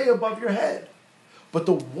way above your head, but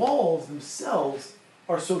the walls themselves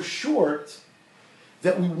are so short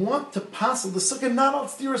that we want to passel the sukkah not al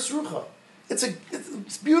diras rucha.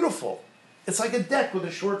 It's beautiful. It's like a deck with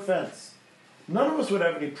a short fence. None of us would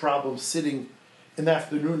have any problem sitting in the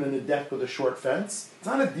afternoon in a deck with a short fence. It's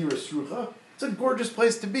not a diras rucha. It's a gorgeous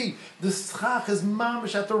place to be. The schach is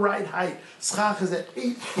mamish at the right height. Schach is at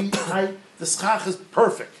 8 feet height. The schach is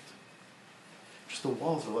perfect. Just the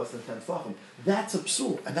walls are less than 10 tefachim. That's a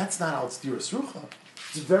psul, and that's not al diras rucha.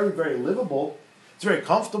 It's very, very livable. It's very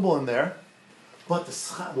comfortable in there. But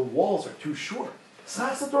the walls are too short.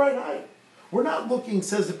 Schach's at the right height. We're not looking,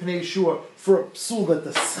 says the Pnei Yeshua, for a psul that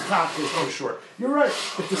the schach is too short. You're right.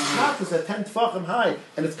 If the schach is at 10 tefachim high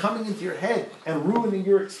and it's coming into your head and ruining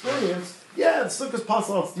your experience, the sukkah's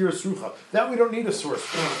possible al diras rucha. That we don't need a source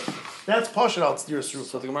for. That's pashut al diras rucha.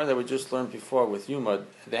 So the Gemara that we just learned before with Yuma,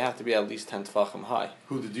 they have to be at least 10 tefachim high.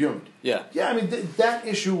 Who, the Yumad? Yeah. Yeah, that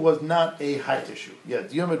issue was not a height issue. Yeah,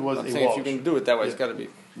 the Yumad was I'm a saying wall if you issue. can do it that way, it's got to be.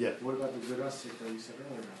 Yeah. What about the good asik that you said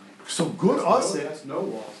earlier? So good asik. That's no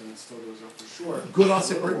walls, and it still goes up for sure. Good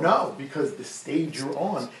asik, no, because the stage you're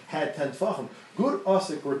on had 10 tefachim. Good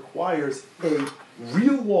asik requires a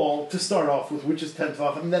real wall to start off with, which is 10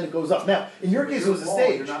 tefachim, and then it goes up. Now, in your case, it was a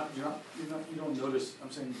stage. You don't notice.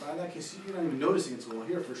 I'm saying by that case, you're not even noticing it's a wall.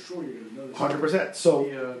 Here, for sure, you're going to notice.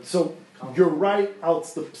 100%. So you're right. Out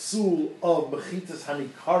the psul of mechitas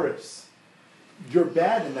hanikaris. You're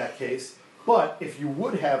bad in that case. But if you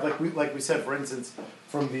would have, like we said, for instance,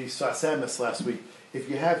 from the Sasemis last week, if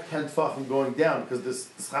you have 10 tefachim going down because this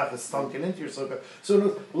schach is sunken into your sukkah,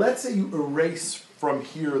 so let's say you erase from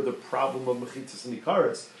here the problem of mechitas and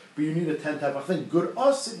ikaris, but you need a 10 tefach thing. Good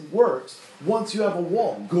asik works once you have a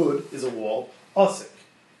wall. Good is a wall, asik.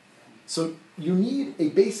 So you need a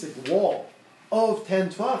basic wall of 10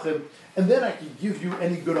 tefachim, and then I can give you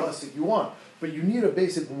any good asik you want. But you need a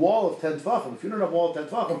basic wall of 10 tefachim. If you don't have a wall of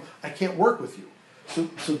 10 tefachim, I can't work with you.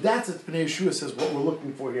 So that's what Pnei Yeshua says what we're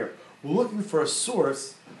looking for here. We're looking for a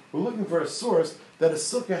source. We're looking for a source that a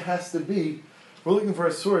sukkah has to be. We're looking for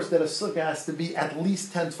a source that a sukkah has to be at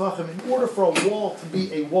least 10 tefachim in order for a wall to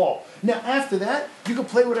be a wall. Now, after that, you can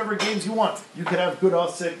play whatever games you want. You could have good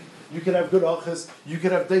asik, you could have good achas, you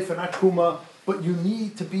could have deifan akuma, but you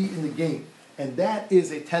need to be in the game. And that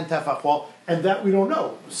is a 10 tefach wall, and that we don't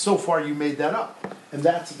know. So far, you made that up. And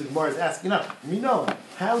that's what the Gemara is asking us. We know.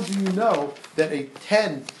 How do you know that a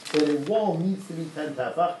wall needs to be 10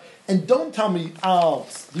 tefach? And don't tell me,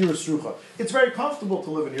 dirasrucha. It's very comfortable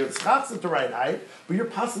to live in here. The schat's at the right height, but you're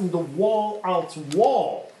passing the wall out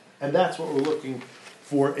wall. And that's what we're looking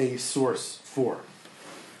for a source for.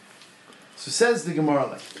 So says the Gemara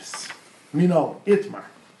like this. We know, Itmar.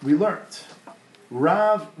 We learned.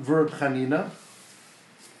 Rav verb Chanina.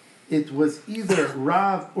 It was either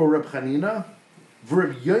Rav or Reb Chanina,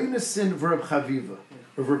 verb Yonasin verb Chaviva,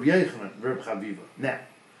 or verb Yechanan verb Chaviva. Now,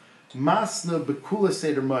 Masna Bekula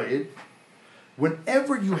Seder Mayid,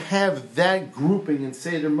 whenever you have that grouping in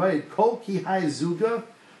Seder Mayid, Kol Ki Hai Zuga,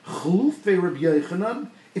 Chlufe Reb Yechanan,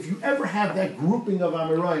 if you ever have that grouping of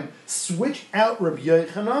Amoraim, switch out Reb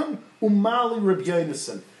Yechanan, Umali Reb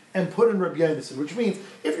Yonasin, and put in Reb Yonasin, which means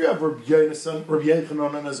if you have Reb Yonasin, Reb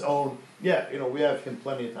Yechanan on his own, yeah, we have him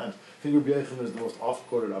plenty of times. I think Reb Yechanan is the most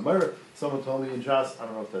oft-quoted Amar. Someone told me in Jas, I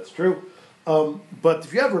don't know if that's true. But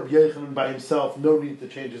if you have Reb Yechanan by himself, no need to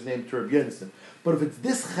change his name to Reb Yonasin. But if it's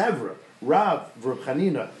this Chevra, Rav, Reb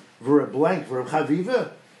Chanina, Reb Blank, Reb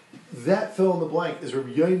Chaviva, that fill in the blank is Reb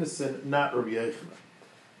Yonasin, not Reb Yechanan.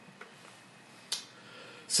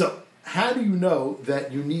 So, how do you know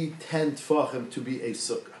that you need 10 tefachim to be a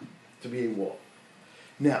sukkah, to be a wall?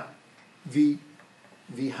 Now, the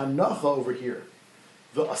hanacha over here,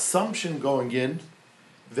 the assumption going in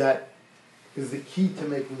that is the key to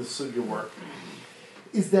making the sukkah work,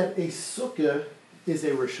 is that a sukkah is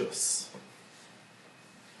a rishus.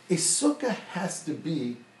 A sukkah has to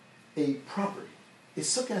be a property. A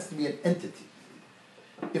sukkah has to be an entity.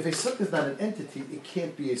 If a sukkah is not an entity, it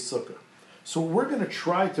can't be a sukkah. So what we're going to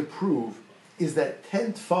try to prove is that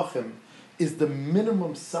 10 tefachim is the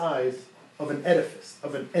minimum size of an edifice,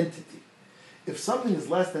 of an entity. If something is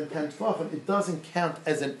less than 10 tefachim, it doesn't count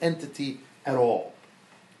as an entity at all.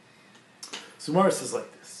 So Mara says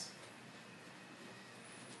like this.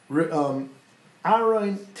 Aron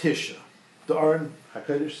Tisha. The Aron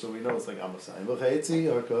HaKadosh, so we know it's like Amasai.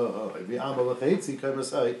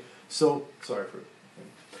 So, sorry for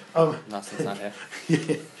Nothing's not here.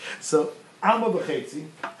 Yeah. So, Amma B'chetzi,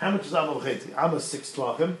 how much is Amma B'chetzi? Amma is 6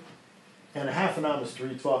 tvachim, and a half an Amma is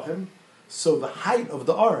 3 tvachim. So the height of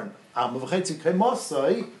the Aron, Amma B'chetzi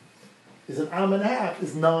Kaimasai, is an Amma and a half,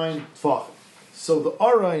 is 9 tvachim. So the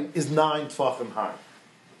Aron is 9 tvachim high.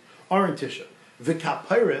 Aron Tisha.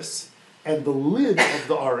 V'kapiris, and the lid of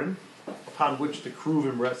the Aron, upon which the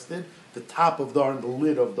Kruvim rested, the top of the Aron, the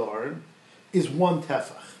lid of the Aron, is 1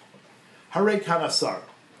 tefach. Harei Kanasar.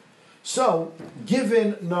 So,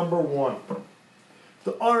 given number 1,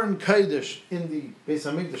 the Aron Kodesh in the Beis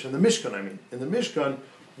HaMikdash, in the Mishkan,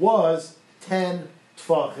 was 10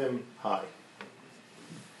 tefachim high.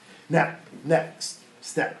 Now, next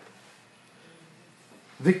step.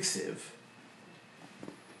 Viksiv.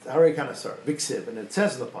 Harei Kanasar. Viksiv. And it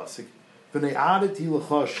says in the Pasuk, V'nei adeti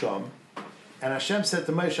l'cha sham, and Hashem said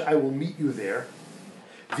to Moshe, I will meet you there.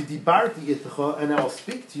 V'dibarti itecha, and I will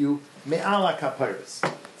speak to you me'ala kapiris,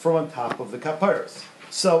 from on top of the kapiris.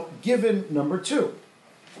 So, given number 2,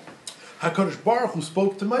 HaKadosh Baruch Hu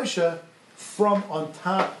spoke to Moshe from on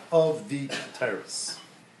top of the terrace.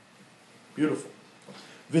 Beautiful.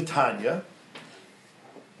 Vitanya,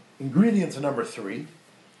 ingredient to number 3.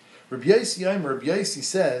 Rabbi Yossi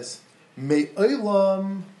says,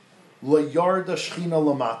 Me'olam layarda shchina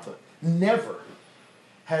lamata. Never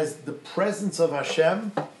has the presence of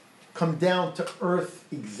Hashem come down to earth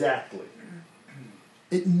exactly.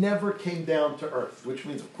 It never came down to earth, which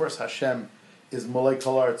means, of course, Hashem is Malay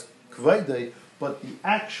Kalar's Kvaydei, but the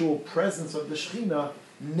actual presence of the Shechina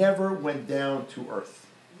never went down to earth.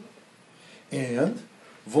 And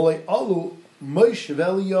Volei Alu Moshe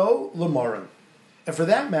Velio Lamaran. And for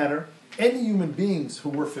that matter, any human beings who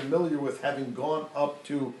were familiar with having gone up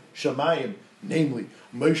to Shemayim, namely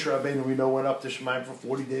Moshe Rabbeinu, we know, went up to Shemayim for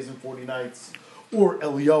 40 days and 40 nights, or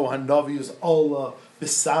Eliyahu Hanavi is Allah,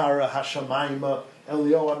 Bisara Hashamayim,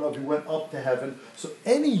 Eliyahu Hanavi went up to heaven. So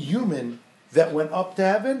any human that went up to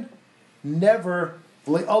heaven never,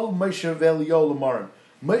 V'le'alu Moshe Ve'Eliyahu Lamaran.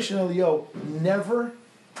 Moshe and Eliyahu never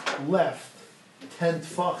left 10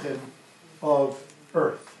 tefachim of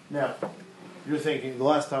earth. Now, you're thinking, the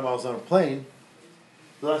last time I was on a plane,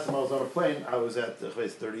 I was at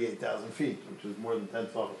 38,000 feet, which is more than 10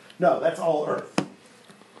 tefachim. No, that's all earth.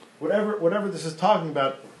 whatever this is talking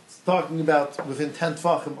about, it's talking about within 10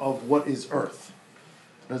 tefachim of what is earth.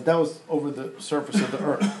 Because that was over the surface of the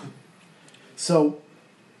earth. So,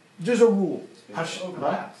 there's a rule. Because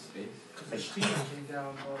the Shechina came down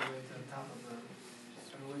all the way to the top of the.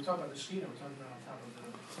 So when we talk about the Shechina, we're talking about on top of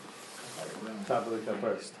the. Top of the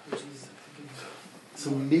kapara. Which is.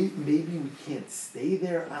 So maybe we can't stay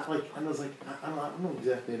there. I was like, I don't know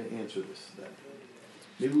exactly how to answer this. Then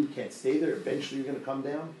maybe we can't stay there. Eventually, you're going to come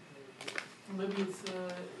down. Maybe it's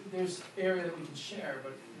there's area that we can share,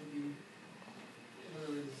 but maybe.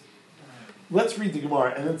 Let's read the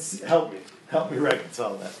Gemara and then help me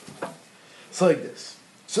reconcile that. It's like this.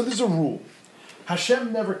 So there's a rule.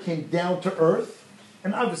 Hashem never came down to earth,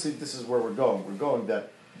 and obviously this is where we're going. We're going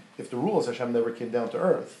that if the rule is Hashem never came down to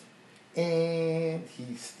earth, and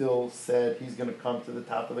he still said he's going to come to the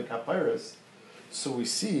top of the Kapairos, so we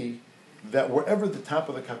see that wherever the top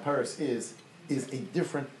of the Kapairos is a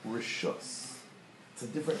different Rishus. It's a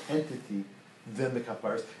different entity than the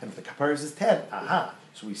Kapairos. And if the Kapairos is 10,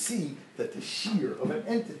 so we see that the shear of an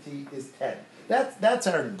entity is 10. That's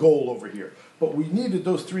our goal over here. But we needed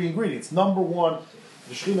those three ingredients. Number one,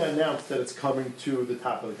 the Shekhinah announced that it's coming to the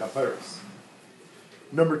top of the Kapairos.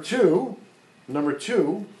 Number two,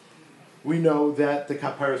 we know that the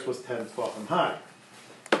Kapairos was 10 tefachim high.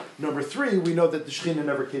 Number three, we know that the Shekhinah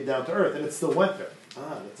never came down to earth, and it still went there.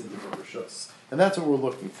 That's a different Rishus. And that's what we're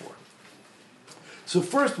looking for. So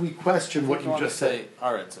first we question what you just said. Say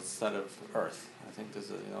Aretz instead of Earth. I think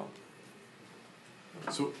there's a,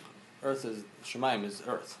 So Earth is, Shemayim is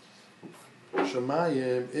Earth.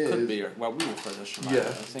 Shemayim is... Could be what we refer to as Shemayim. Yeah.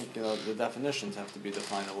 I think, the definitions have to be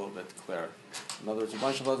defined a little bit clearer. In other words, a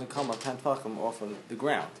bunch of us come or 10 tefachim off of the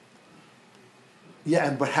ground.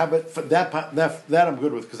 Yeah, but how about for that I'm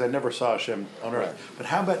good with because I never saw Hashem on earth. Right. But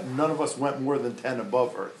how about none of us went more than 10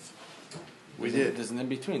 above earth? We did. There's an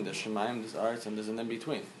in-between. There's Shemayim, there's Aretz, and there's an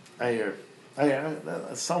in-between. I hear.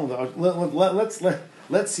 Some of the,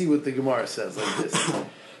 let's see what the Gemara says like this.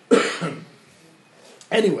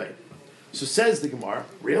 Anyway, so says the Gemara,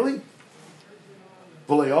 really?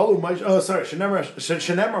 Oh, sorry,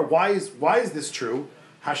 Shenemar. Why is this true?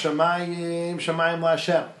 Hashemayim, Shemayim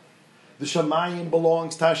LaHashem. The Shemayim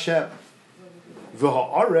belongs to Hashem.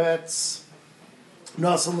 V'ha'aretz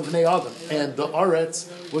nasal l'vnei Adam, and the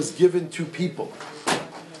Aretz was given to people.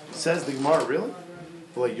 Says the Gemara, really?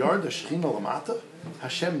 V'layard Shechina lamata.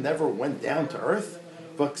 Hashem never went down to earth.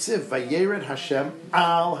 V'ksiv vayered Hashem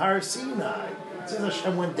al Har Sinai. It says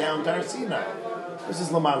Hashem went down to Har Sinai. This is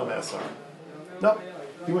Lamala Me'asar. No,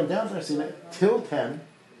 he went down to Har Sinai till 10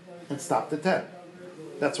 and stopped at 10.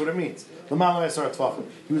 That's what it means. Lamala Me'asar Tfachim.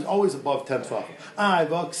 He was always above 10 Tfachim.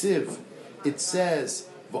 V'ksiv. It says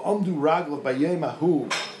V'amdu raglav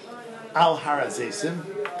bayemahu al Har Azesim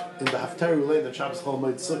in the Haftarah Ulay the Shabbos Chol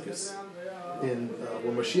Moed Sukkos.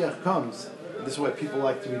 When Mashiach comes, this is why people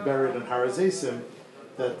like to be buried in Har Azesim,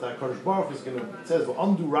 that Kodesh Baruch is going to, it says,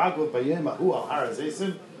 V'amdu raglav bayemahu al Har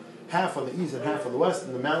Azesim, half on the east and half on the west,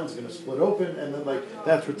 and the mountain's going to split open, and then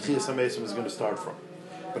that's where Tchias HaMesim is going to start from.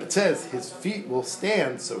 But it says his feet will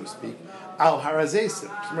stand, so to speak, al Har Azesim.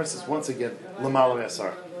 Gemara says once again, L'mala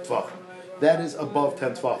Me'asar Tvachim. That is above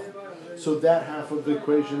 10 Tvachim. So that half of the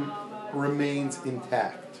equation remains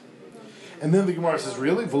intact. And then the Gemara says,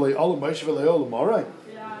 really? V'lei olam Moshe v'lei olam Arai.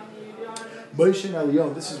 Moshe and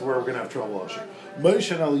Eliyahu, this is where we're going to have trouble, Asher.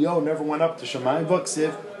 Moshe and Eliyahu never went up to Shemayim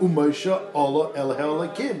V'ksiv, u'Moshe ola el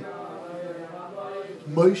Helekim.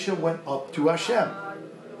 Moshe went up to Hashem.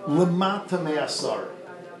 Lamata me'asar.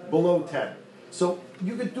 Below 10. So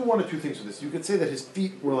you could do one of two things with this. You could say that his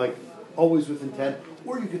feet were always within 10,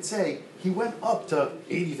 or you could say he went up to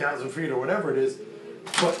 80,000 feet or whatever it is,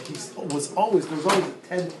 but there was always a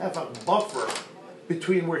 10 tefach buffer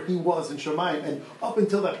between where he was and Shemayim, and up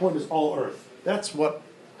until that point is all earth. That's what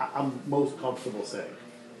I'm most comfortable saying.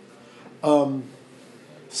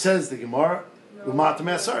 Says the Gemara,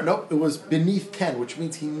 nope, it was beneath 10, which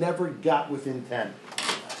means he never got within 10.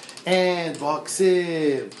 And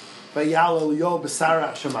V'aksiv Vayal Eliyahu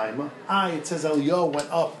b'sara Shemayim. It says Eliyahu went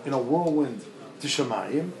up in a whirlwind to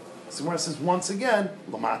Shemayim. So where it says once again,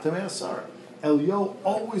 Lamata Me'asar. Eliyahu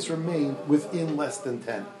always remained within less than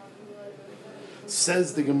 10.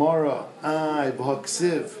 Says the Gemara,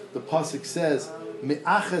 V'aksiv, the pasuk says,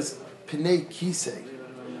 Me'achaz Pnei Kisei.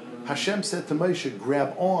 Hashem said to Moshe,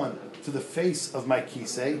 grab on to the face of my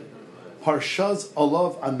Kisei. Harshaz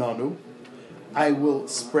Alav Ananu. I will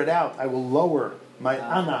spread out, I will lower my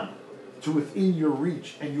anan to within your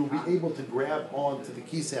reach, and you'll be able to grab on to the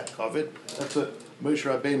Kisei HaKavod. That's what Moshe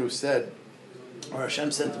Rabbeinu said, or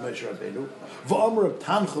Hashem said to Moshe Rabbeinu. V'amr Rav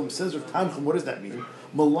Tanchum, says Rav Tanchum, what does that mean?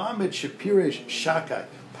 Malamed Shepirish Shakai.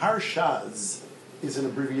 Parshaz is an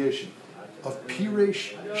abbreviation of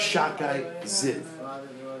Pirish Shakai Ziv.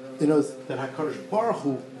 It knows that HaKadosh Baruch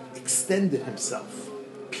Hu extended himself.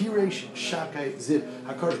 Pirish Shakai Ziv.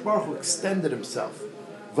 HaKadosh Baruch Hu extended himself.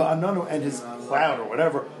 Va'ananu, and his cloud or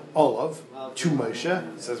whatever, olav, to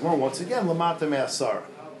Moshe. It says more once again, Lamata Me'asar.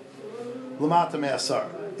 Lamata Me'asar.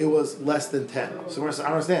 It was less than 10. So I don't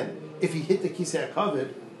understand. If he hit the Kisei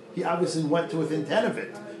HaKavod, he obviously went to within 10 of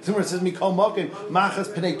it. So it says, Mikol Mokin,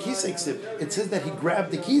 Machas Pnei Kisei Ksiv. It says that he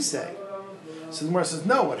grabbed the Kisei. So the Gemara says,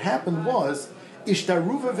 no, what happened was,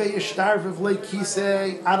 Ishtaruva ve'ishtarviv le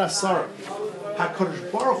Kisei Arasar.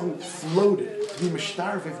 HaKadosh Baruch Hu floated. To be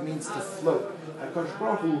mishtarviv means to float. HaKadosh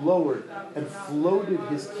Baruch Hu lowered and floated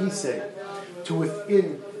his Kisei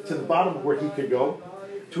to the bottom of where he could go,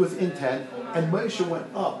 to within 10, and Moshe went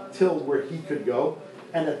up till where he could go.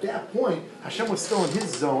 And at that point, Hashem was still in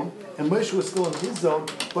his zone, and Moshe was still in his zone,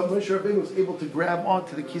 but Moshe Rabbeinu was able to grab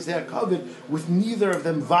onto the Kisei HaKavod with neither of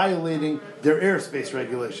them violating their airspace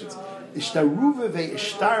regulations. Ishtaruva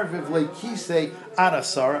ve'ishtarviv le Kisei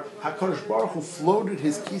Arasara. HaKadosh Baruch Hu floated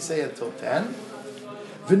his Kisei until 10.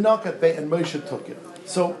 V'nakat be, and Moshe took it.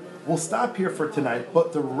 So we'll stop here for tonight,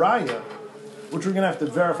 but the raya, which we're going to have to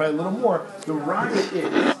verify a little more, the raya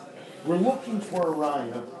is, we're looking for a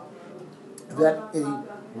raya that a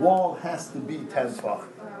wall has to be 10 tefach.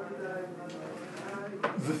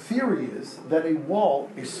 The theory is that a wall,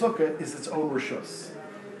 a sukkah, is its own rishus.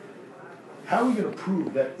 How are we going to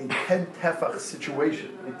prove that a 10 tefach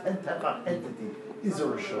situation, a 10 tefach entity, is a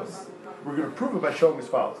rishus? We're going to prove it by showing as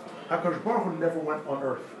follows. HaKadosh Baruch Hu never went on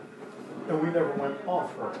earth, and we never went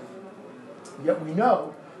off earth. Yet we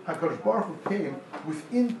know HaKadosh Baruch Hu came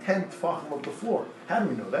within 10 tefachim of the floor. How do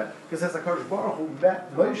we know that? Because as HaKadosh Baruch Hu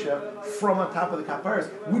met Moshe from on top of the kaparis,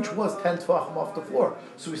 which was 10 tefachim off the floor.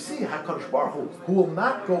 So we see HaKadosh Baruch Hu, who will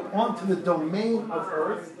not go onto the domain of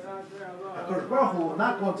earth, HaKadosh Baruch Hu will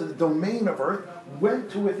not go into the domain of earth,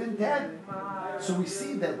 went to within 10. So we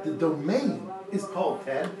see that the domain is called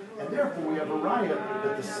 10, and therefore we have a raya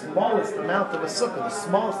that the smallest amount of a sukkah, the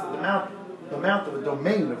smallest amount of a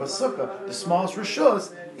domain of a sukkah, the smallest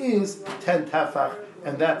rishus is 10 tefach,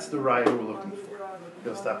 and that's the raya we're looking for.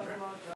 We'll stop there.